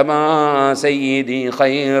ഫിസ്സമാ സയ്യിദി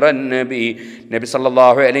ഖൈറൻ നബി. നബി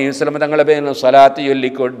സല്ലല്ലാഹു അലൈഹി വസല്ലം തങ്ങളുടെ പേരിൽ സ്വലാത്ത്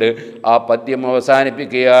ചൊല്ലിക്കൊണ്ട് ആ പദ്യം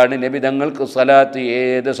അവസാനിപ്പിക്കുകയാണ്. നബി തങ്ങൾക്ക് സ്വലാത്ത്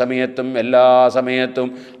ഏത് സമയത്തും എല്ലാ സമയത്തും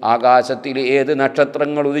ആകാശത്തിൽ ഏത്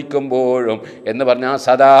നക്ഷത്രങ്ങൾ ഉദിക്കുമ്പോഴും എന്ന് പറഞ്ഞാൽ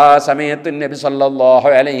സദാസമയത്തും നബി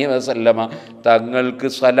സല്ലല്ലാഹു അലൈഹി വസല്ലമ തങ്ങൾക്ക്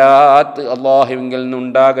സ്വലാത്ത് അല്ലാഹുവിങ്കിൽ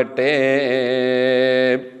നിന്നുണ്ടാകട്ടെ.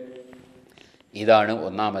 ഇതാണ്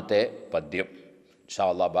ഒന്നാമത്തെ പദ്യം. ഇൻഷാ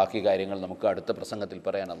അല്ലാഹ് ബാക്കി കാര്യങ്ങൾ നമുക്ക് അടുത്ത പ്രസംഗത്തിൽ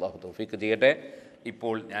പറയാൻ അല്ലാഹു തൗഫീഖ് ചെയ്യട്ടെ.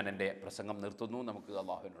 ഇപ്പോൾ ഞാൻ എൻ്റെ പ്രസംഗം നിർത്തുന്നു. നമുക്ക്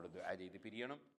അല്ലാഹുവിനോട് ദുആ ചെയ്ത് പിരിയണം.